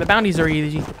 The bounties are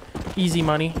easy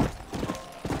money.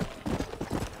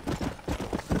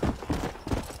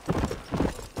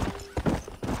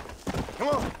 Come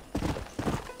on.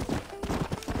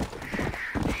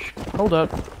 Hold up.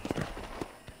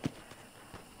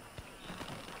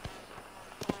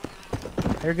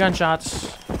 There are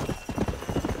gunshots.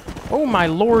 Oh my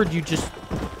lord, you just...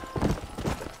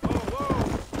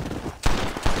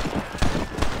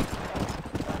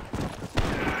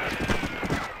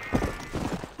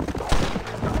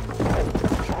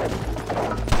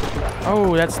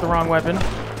 Oh, that's the wrong weapon.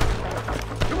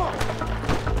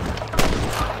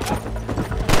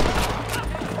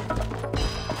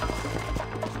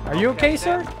 Are you okay,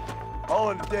 sir?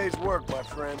 All in a day's work, my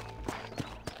friend.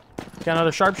 Got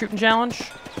another sharpshooting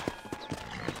challenge?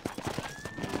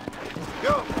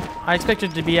 Go. I expected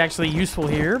it to be actually useful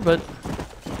here, but...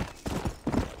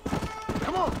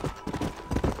 Come on.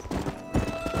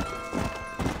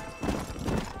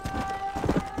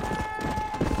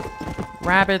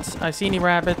 Rabbits. I see any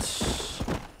rabbits.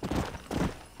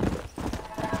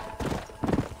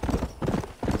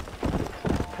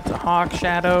 It's a hawk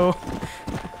shadow.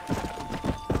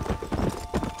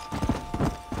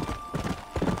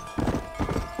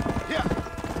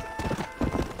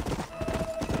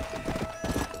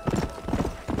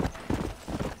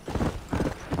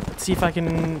 See if I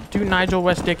can do Nigel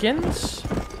West Dickens.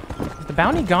 Is the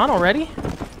bounty gone already?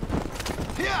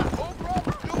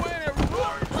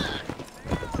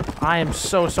 I am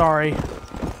so sorry.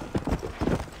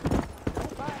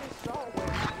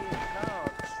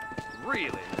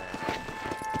 Really?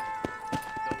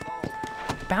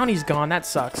 Bounty's gone. That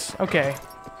sucks. Okay.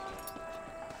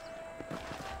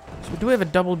 So we do have a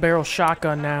double barrel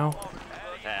shotgun now.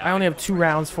 I only have 2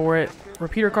 rounds for it.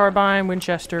 Repeater carbine,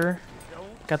 Winchester.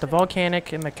 Got the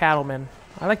volcanic and the cattleman.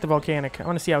 I like the volcanic. I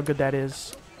want to see how good that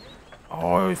is.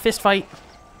 Oh, fist fight.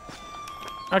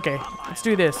 Okay, let's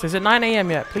do this. Is it 9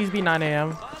 a.m. yet? Please be 9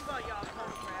 a.m.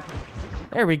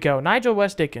 There we go. Nigel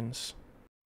West Dickens.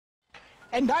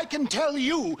 And I can tell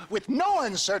you with no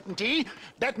uncertainty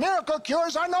that miracle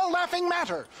cures are no laughing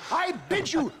matter. I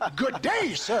bid you good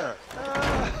day, sir.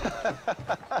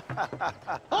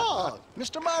 Oh,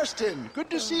 Mr. Marston, good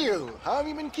to see you. How have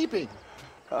you been keeping?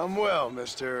 I'm well,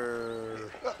 Mr.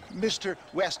 Mr.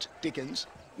 West Dickens.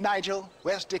 Nigel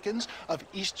West Dickens of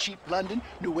East Cheap, London,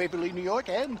 New Waverly, New York,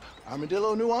 and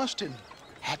Armadillo, New Austin.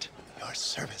 At your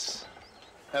service.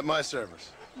 At my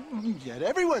service. At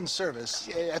everyone's service.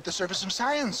 At the service of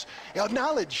science, of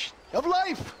knowledge, of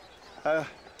life. How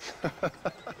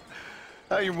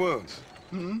are your wounds?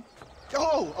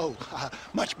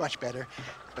 Much, much better.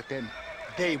 But then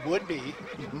they would be.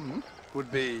 Would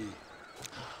be...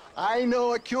 I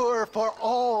know a cure for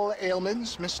all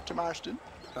ailments, Mr. Marston.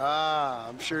 Ah,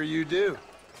 I'm sure you do.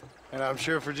 And I'm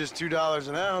sure for just $2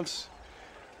 an ounce,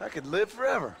 I could live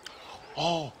forever.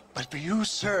 Oh, but for you,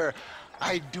 sir,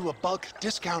 I'd do a bulk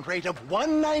discount rate of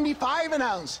 $1.95 an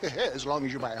ounce, as long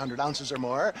as you buy 100 ounces or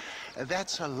more.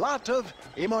 That's a lot of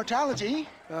immortality.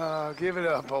 Give it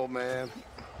up, old man.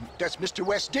 That's Mr.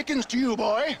 West Dickens to you,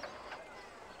 boy.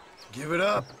 Give it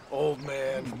up, old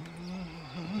man.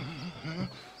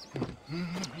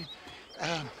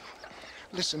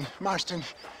 Listen, Marston,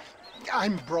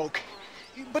 I'm broke,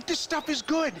 but this stuff is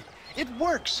good. It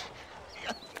works.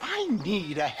 I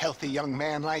need a healthy young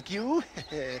man like you.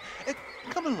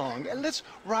 Come along, let's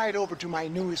ride over to my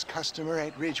newest customer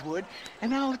at Ridgewood,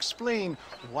 and I'll explain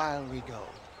while we go.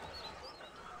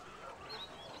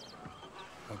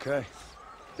 Okay.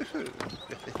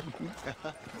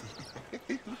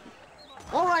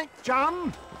 All right,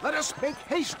 John. Let us make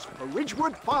haste for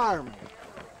Ridgewood Farm.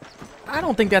 I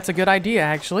don't think that's a good idea,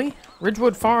 actually.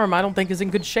 Ridgewood Farm, I don't think, is in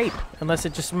good shape, unless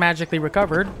it just magically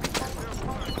recovered.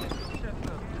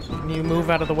 Can you move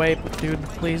out of the way, dude,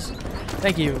 please?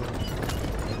 Thank you.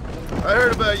 I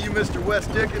heard about you, Mr.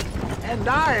 West Dickens. And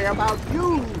I about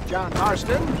you, John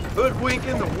Marston.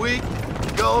 Hoodwinking the weak,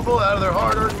 gullible out of their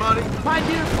hard-earned money. My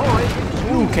dear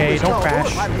boy, okay, don't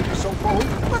crash. I may be so bold.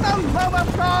 For the love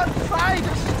of God, try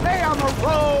to stay on the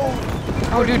road.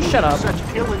 Oh, dude, shut up. Such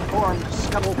ill-informed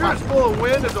scuttlebutt. You're as full of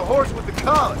wind as a horse with the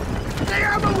collar. Stay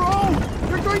on the road.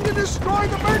 You're going to destroy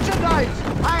the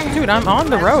merchandise. Dude, I'm on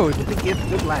the road. The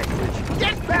gifted language.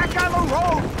 Get back on the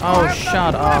road. Oh,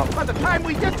 shut up. By the time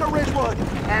we get to Ridgewood.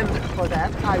 And for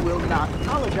that, I will not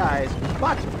apologize.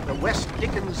 But the West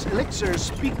Dickens elixirs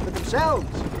speak for themselves.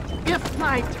 If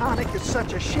my tonic is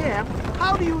such a sham,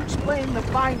 how do you explain the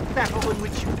fine battle in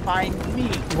which you find me?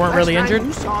 You weren't really injured?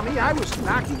 Last time you saw me, I was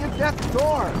knocking at death's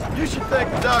door. You should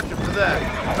thank the doctor for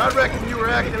that. I reckon you were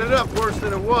acting it up worse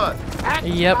than it was. Act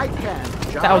Yep. I can,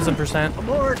 John. 1000%. A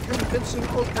more convincing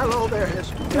Othello there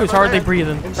has He was hardly never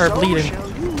breathing, been, and or so bleeding.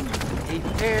 shall you, a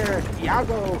fair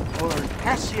Iago or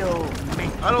Cassio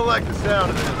mate. I don't like the sound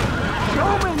of this.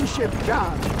 Showmanship,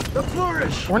 John. The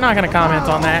flourish. We're not going to comment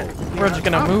on that. We're just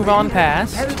going to move on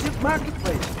past. Competitive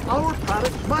marketplace. Our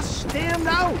product must stand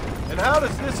out. And how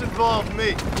does this involve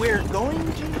me? We're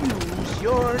going to use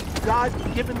your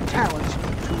God-given talents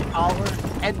to our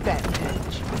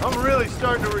advantage. I'm really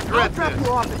starting to I'll regret drop this.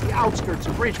 you off at the outskirts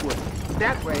of Ridgewood.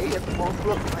 That way, it won't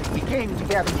look like we came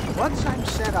together. Once I'm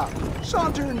set up,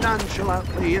 saunter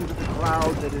nonchalantly into the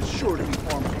cloud that is sure to be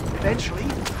forming. Eventually,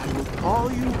 I will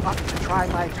call you up to try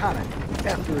my tonic.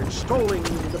 After extolling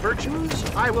the virtues,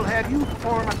 I will have you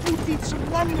perform a few feats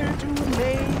of wonder to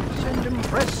amaze and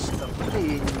impress the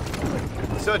playing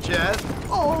public. Such as?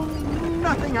 Oh,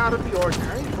 nothing out of the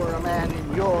ordinary for a man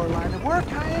in your line of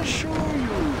work, I assure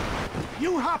you.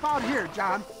 You hop out here,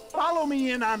 John. Follow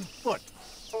me in on foot.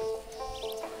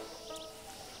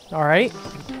 All right.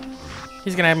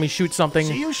 He's going to have me shoot something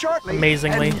See you shortly.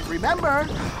 amazingly. And remember,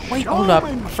 Wait, hold up.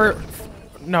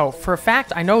 For a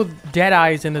fact, I know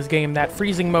Deadeye's in this game, that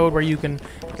freezing mode where you can,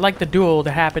 like the duel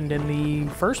that happened in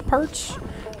the first parts,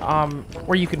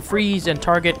 where you can freeze and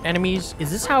target enemies.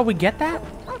 Is this how we get that?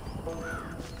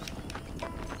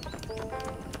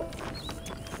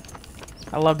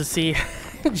 I love to see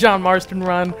John Marston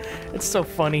run. It's so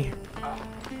funny.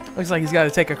 Looks like he's got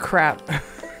to take a crap.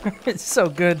 It's so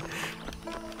good.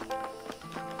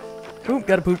 Poop,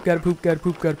 gotta poop, gotta poop, gotta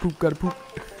poop, gotta poop, gotta poop.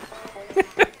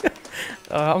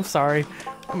 I'm sorry.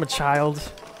 I'm a child.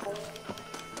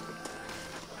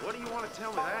 What do you want to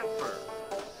tell me that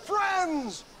for?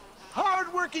 friends,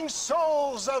 hard-working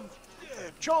souls of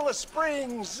Jola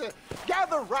Springs,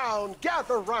 gather round,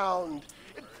 gather round.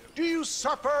 Do you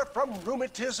suffer from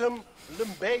rheumatism,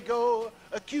 lumbago,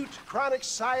 acute chronic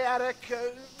sciatic,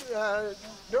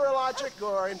 neurologic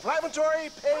or inflammatory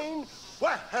pain?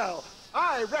 Well,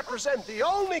 I represent the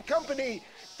only company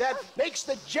that makes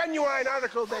the genuine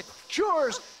article that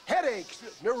cures headaches,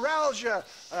 neuralgia,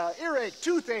 earache,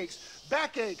 toothaches,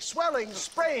 backache, swelling,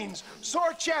 sprains,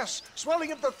 sore chests,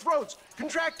 swelling of the throats,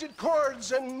 contracted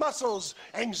cords and muscles,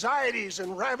 anxieties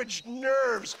and ravaged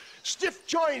nerves, stiff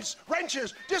joints,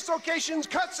 wrenches, dislocations,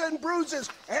 cuts and bruises,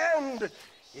 and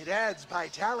it adds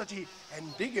vitality and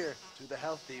vigor to the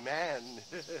healthy man.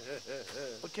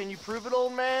 But can you prove it,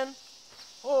 old man?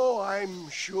 Oh, I'm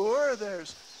sure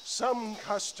there's some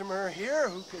customer here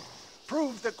who could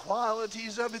prove the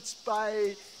qualities of it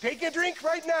by taking a drink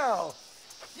right now.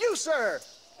 You, sir,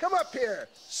 come up here.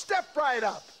 Step right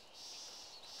up.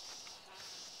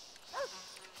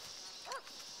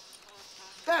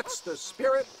 That's the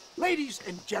spirit. Ladies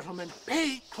and gentlemen,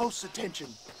 pay close attention.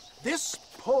 This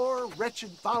poor,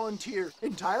 wretched volunteer,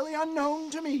 entirely unknown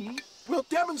to me, will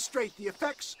demonstrate the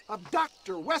effects of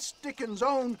Dr. West Dickens'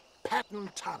 own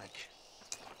patent tonic.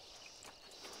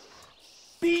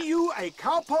 Be you a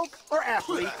cowpoke or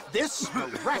athlete, this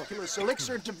miraculous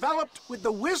elixir developed with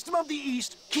the wisdom of the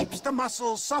East keeps the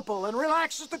muscles supple and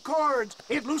relaxes the cords.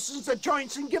 It loosens the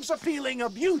joints and gives a feeling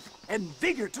of youth and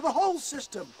vigor to the whole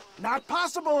system. Not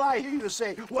possible, I hear you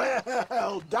say.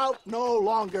 Well, doubt no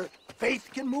longer. Faith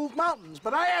can move mountains,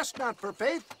 but I ask not for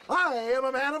faith. I am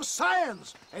a man of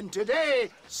science, and today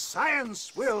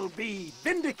science will be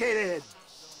vindicated.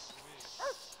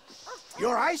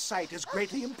 Your eyesight is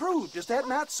greatly improved. Is that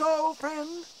not so,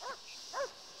 friend?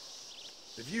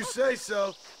 If you say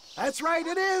so. That's right,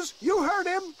 it is. You heard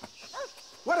him.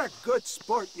 What a good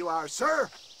sport you are, sir.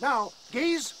 Now,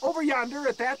 gaze over yonder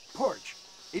at that porch.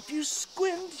 If you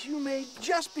squint, you may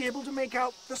just be able to make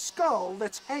out the skull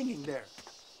that's hanging there.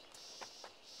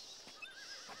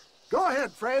 Go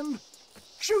ahead, friend.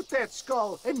 Shoot that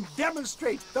skull and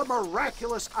demonstrate the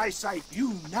miraculous eyesight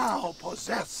you now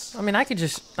possess. I mean, I could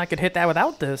hit that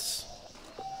without this.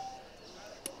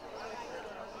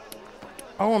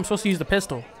 Oh, I'm supposed to use the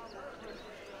pistol.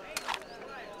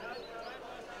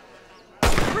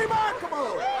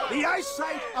 Remarkable! The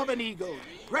eyesight of an eagle,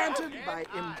 granted by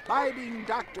imbibing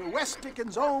Dr. West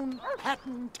Dickens' own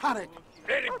patent tonic.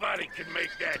 Anybody can make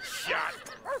that shot.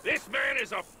 This man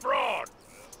is a fraud.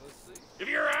 If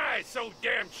your eye's so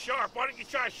damn sharp, why don't you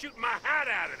try shooting my hat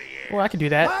out of the air? Well, I could do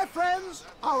that. My friends,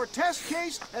 our test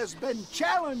case has been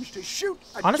challenged to shoot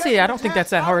a Honestly, I don't think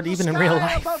that's that hard even in real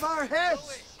life. above our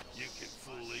heads. You can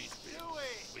fool these people,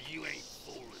 but you ain't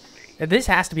fooling me. This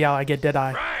has to be how I get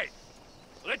Deadeye. Right.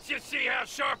 Let's just see how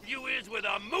sharp you is with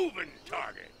a moving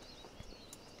target.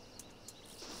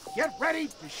 Get ready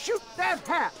to shoot that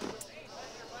hat.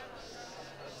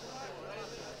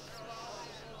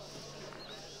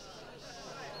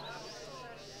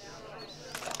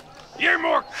 You're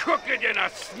more crooked than a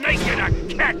snake in a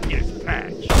cactus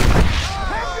patch.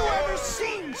 Have you ever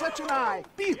seen such an eye?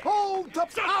 Behold the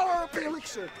power of the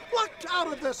elixir, plucked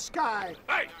out of the sky.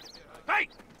 Hey! Hey!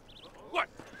 What?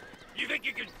 You think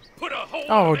you can put a hole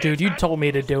Oh, in a dude, you man's told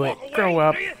me to do it. walk away, Grow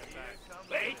up. do you?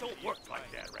 They don't work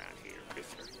like that around here,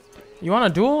 mister. You want a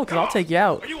duel? Because I'll take you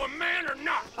out. Are you a man or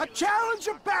not? A challenge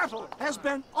of battle has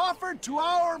been offered to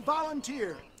our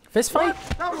volunteer. Fist fight?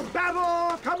 Let the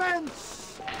battle commence.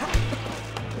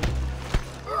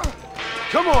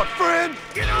 Come on, friend!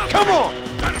 Get up! Come on!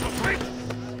 Son of a bitch!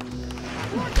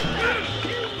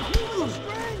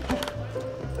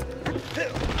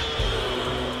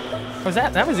 Was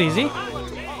that was easy. There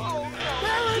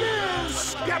it is!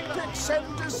 Skeptics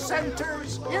and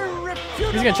dissenters,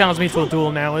 irrefutable. He's gonna challenge me to a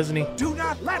duel now, isn't he? Do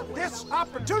not let this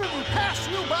opportunity pass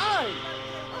you by.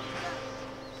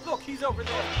 Look, he's over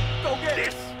there. Go get him.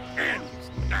 This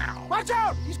ends now. Watch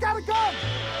out! He's got a gun.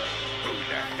 Who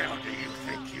the hell do you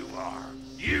think you are?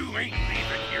 You ain't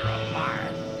leaving here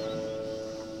alive.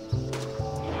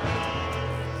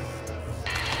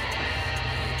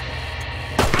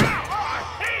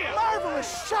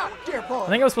 Marvelous shot, dear boy. I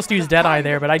think I was supposed to use Deadeye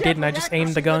there, but I didn't. I just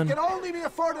aimed the gun. Can only be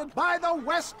afforded by the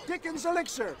West Dickens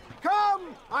elixir. Come,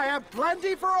 I have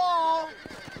plenty for all.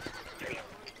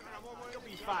 You'll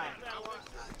be fine.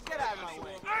 Get out of my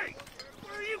way. Hey,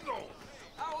 where are you going?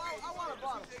 I want a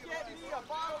bottle. Get me a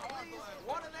bottle, please.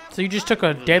 One of them. So you just took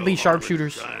a deadly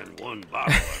sharpshooter's. Trying one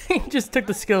bottle. He just took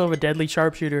the skill of a deadly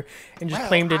sharpshooter and just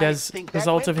claimed it as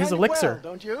results of his elixir.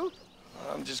 Don't you?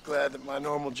 I'm just glad that my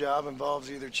normal job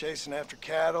involves either chasing after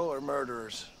cattle or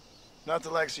murderers. Not the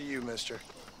likes of you, mister.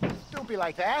 Don't be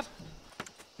like that.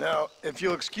 Now, if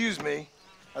you'll excuse me,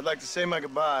 I'd like to say my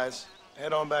goodbyes,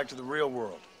 head on back to the real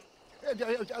world.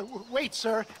 Wait,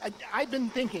 sir. I've been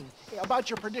thinking about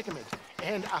your predicament,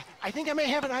 and I think I may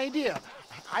have an idea.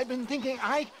 I've been thinking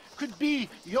I could be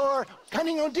your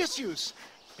cunning Odysseus.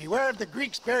 Beware of the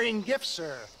Greeks burying gifts,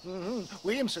 sir.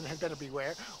 Williamson had better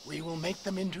beware. We will make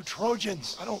them into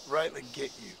Trojans. I don't rightly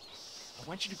get you. I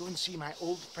want you to go and see my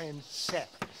old friend Seth.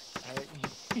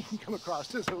 He can come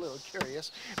across as a little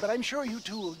curious, but I'm sure you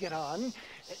two will get on.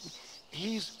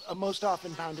 He's most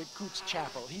often found at Coots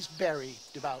Chapel. He's very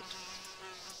devout.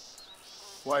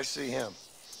 Why see him?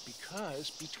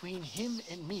 Because between him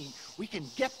and me, we can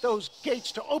get those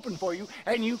gates to open for you,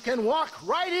 and you can walk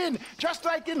right in, just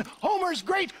like in Homer's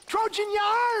great Trojan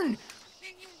yarn!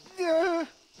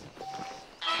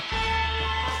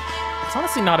 It's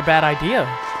honestly not a bad idea.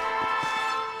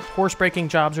 Horse breaking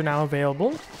jobs are now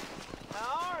available.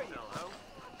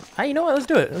 Hey, you know what? Let's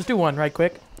do it. Let's do one right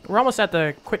quick. We're almost at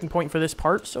the quitting point for this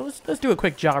part, so let's do a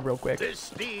quick job real quick. This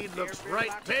steed looks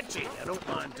right fetching, I don't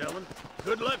mind telling.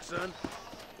 Good luck, son.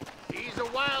 He's a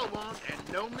wild one,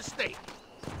 and no mistake.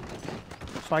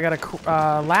 So I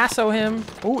gotta lasso him.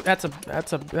 Ooh, that's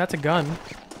a gun.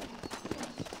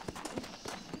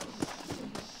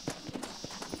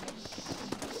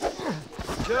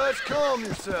 Just calm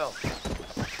yourself.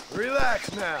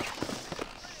 Relax now.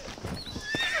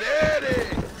 Steady.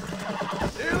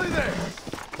 Nearly there.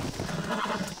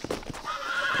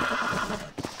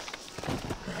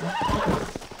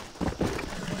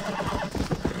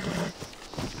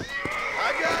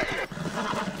 I got you.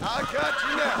 I got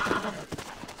you now.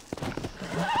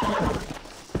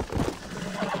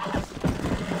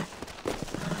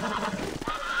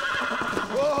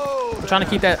 Whoa. I'm trying to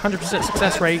keep that 100%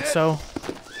 success rate, so.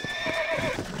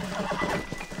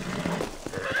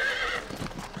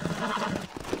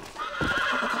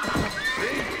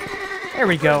 See? There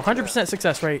we go. 100%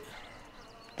 success rate.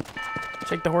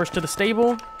 Take the horse to the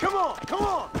stable. Come on, come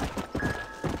on.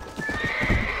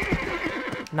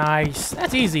 Nice.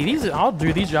 That's easy. I'll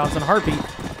do these jobs in a heartbeat.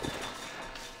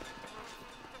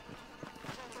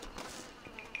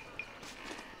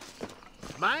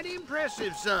 Mighty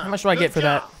impressive, son. How much do I get for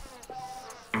that?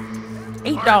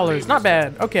 $8. Not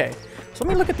bad. Okay. So let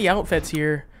me look at the outfits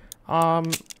here.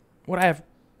 What I have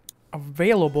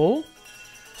available.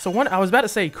 So I was about to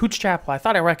say Cooch Chapel. I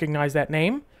thought I recognized that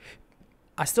name.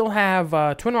 I still have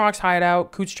Twin Rocks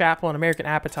Hideout, Cooch Chapel, and American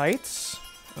Appetites.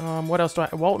 What else do I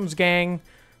have? Walton's Gang,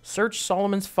 Search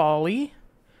Solomon's Folly,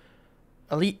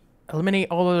 eliminate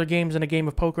all other games in a game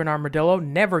of poker and armadillo.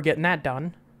 Never getting that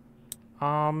done.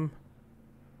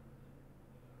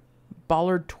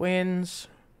 Ballard Twins.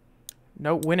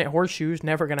 No, Win at Horseshoes.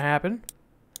 Never gonna happen.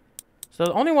 So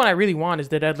the only one I really want is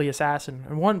the Deadly Assassin.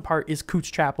 And one part is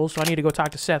Cooch Chapel, so I need to go talk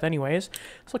to Seth anyways.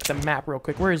 Let's look at the map real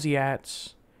quick. Where is he at?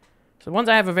 So the ones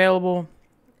I have available,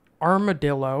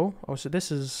 Armadillo. Oh, so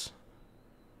this is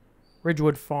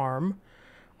Ridgewood Farm.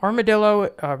 Armadillo,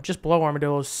 just below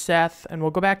Armadillo is Seth. And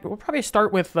we'll go back. We'll probably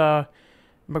start with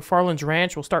McFarland's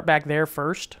Ranch. We'll start back there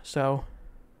first. So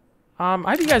I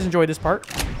hope you guys enjoyed this part.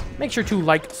 Make sure to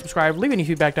like, subscribe, leave any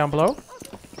feedback down below.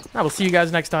 I will see you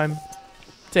guys next time.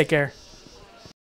 Take care.